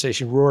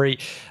conversation. Rory,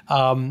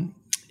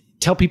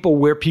 tell people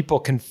where people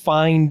can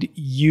find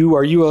you.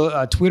 Are you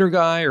a Twitter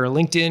guy or a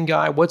LinkedIn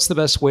guy? What's the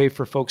best way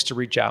for folks to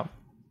reach out?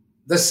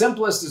 The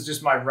simplest is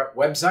just my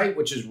website,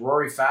 which is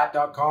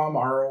roryfatt.com,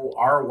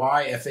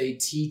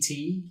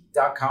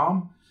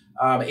 RORYFATT.com,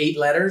 8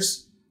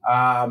 letters.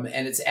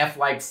 And it's F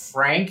like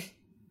Frank.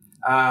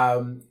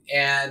 So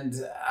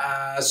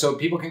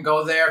people can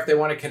go there if they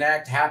want to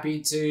connect. Happy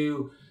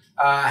to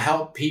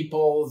help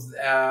people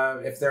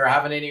if they're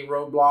having any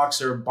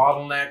roadblocks or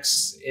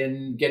bottlenecks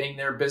in getting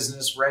their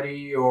business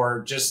ready,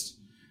 or just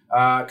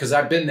because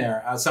I've been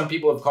there. Some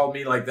people have called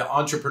me like the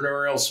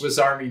entrepreneurial Swiss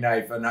Army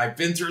knife, and I've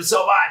been through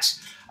so much.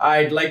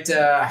 I'd like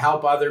to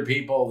help other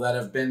people that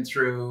have been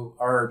through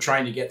or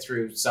trying to get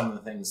through some of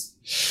the things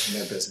in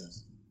their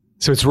business.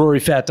 So it's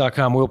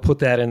roryfatt.com. We'll put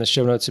that in the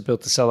show notes at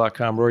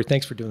builttosell.com. Rory,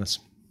 thanks for doing this.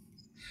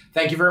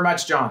 Thank you very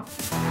much, John.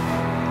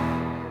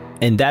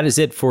 And that is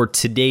it for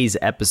today's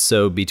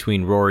episode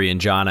between Rory and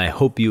John. I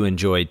hope you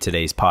enjoyed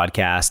today's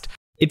podcast.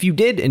 If you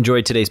did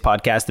enjoy today's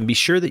podcast, then be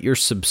sure that you're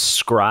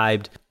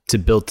subscribed to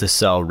Built to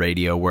Sell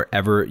Radio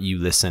wherever you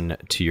listen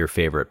to your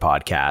favorite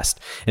podcast.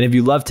 And if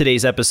you love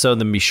today's episode,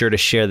 then be sure to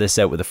share this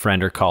out with a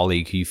friend or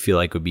colleague who you feel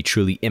like would be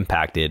truly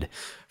impacted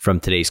from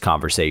today's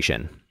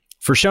conversation.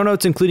 For show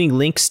notes, including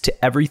links to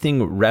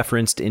everything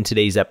referenced in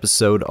today's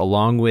episode,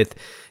 along with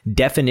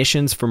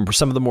definitions from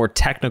some of the more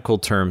technical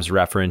terms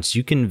referenced,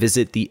 you can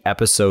visit the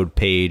episode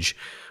page,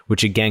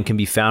 which again can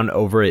be found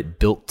over at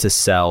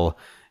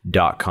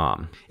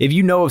builttosell.com. If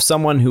you know of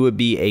someone who would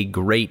be a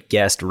great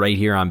guest right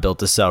here on Built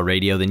to Sell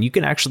Radio, then you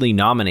can actually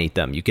nominate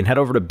them. You can head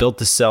over to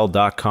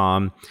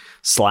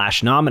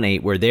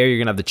builttosell.com/nominate, where there you're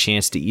going to have the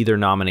chance to either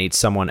nominate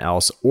someone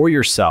else or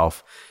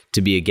yourself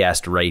to be a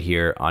guest right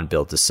here on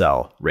Built to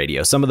Sell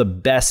Radio. Some of the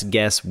best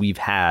guests we've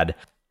had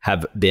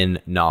have been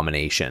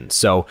nominations.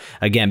 So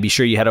again, be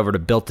sure you head over to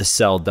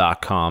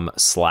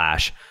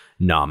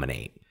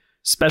builttosell.com/nominate.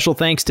 Special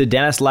thanks to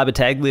Dennis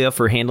Labataglia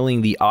for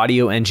handling the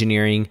audio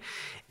engineering.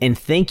 And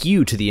thank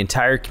you to the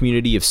entire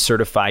community of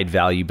certified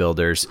value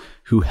builders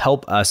who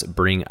help us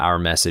bring our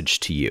message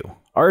to you.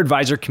 Our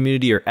advisor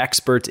community are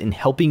experts in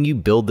helping you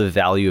build the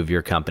value of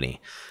your company.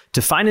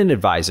 To find an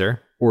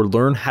advisor or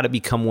learn how to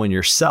become one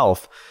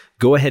yourself,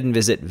 go ahead and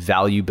visit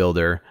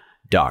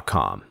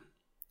valuebuilder.com.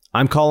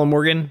 I'm Colin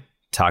Morgan.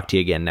 Talk to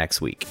you again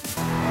next week.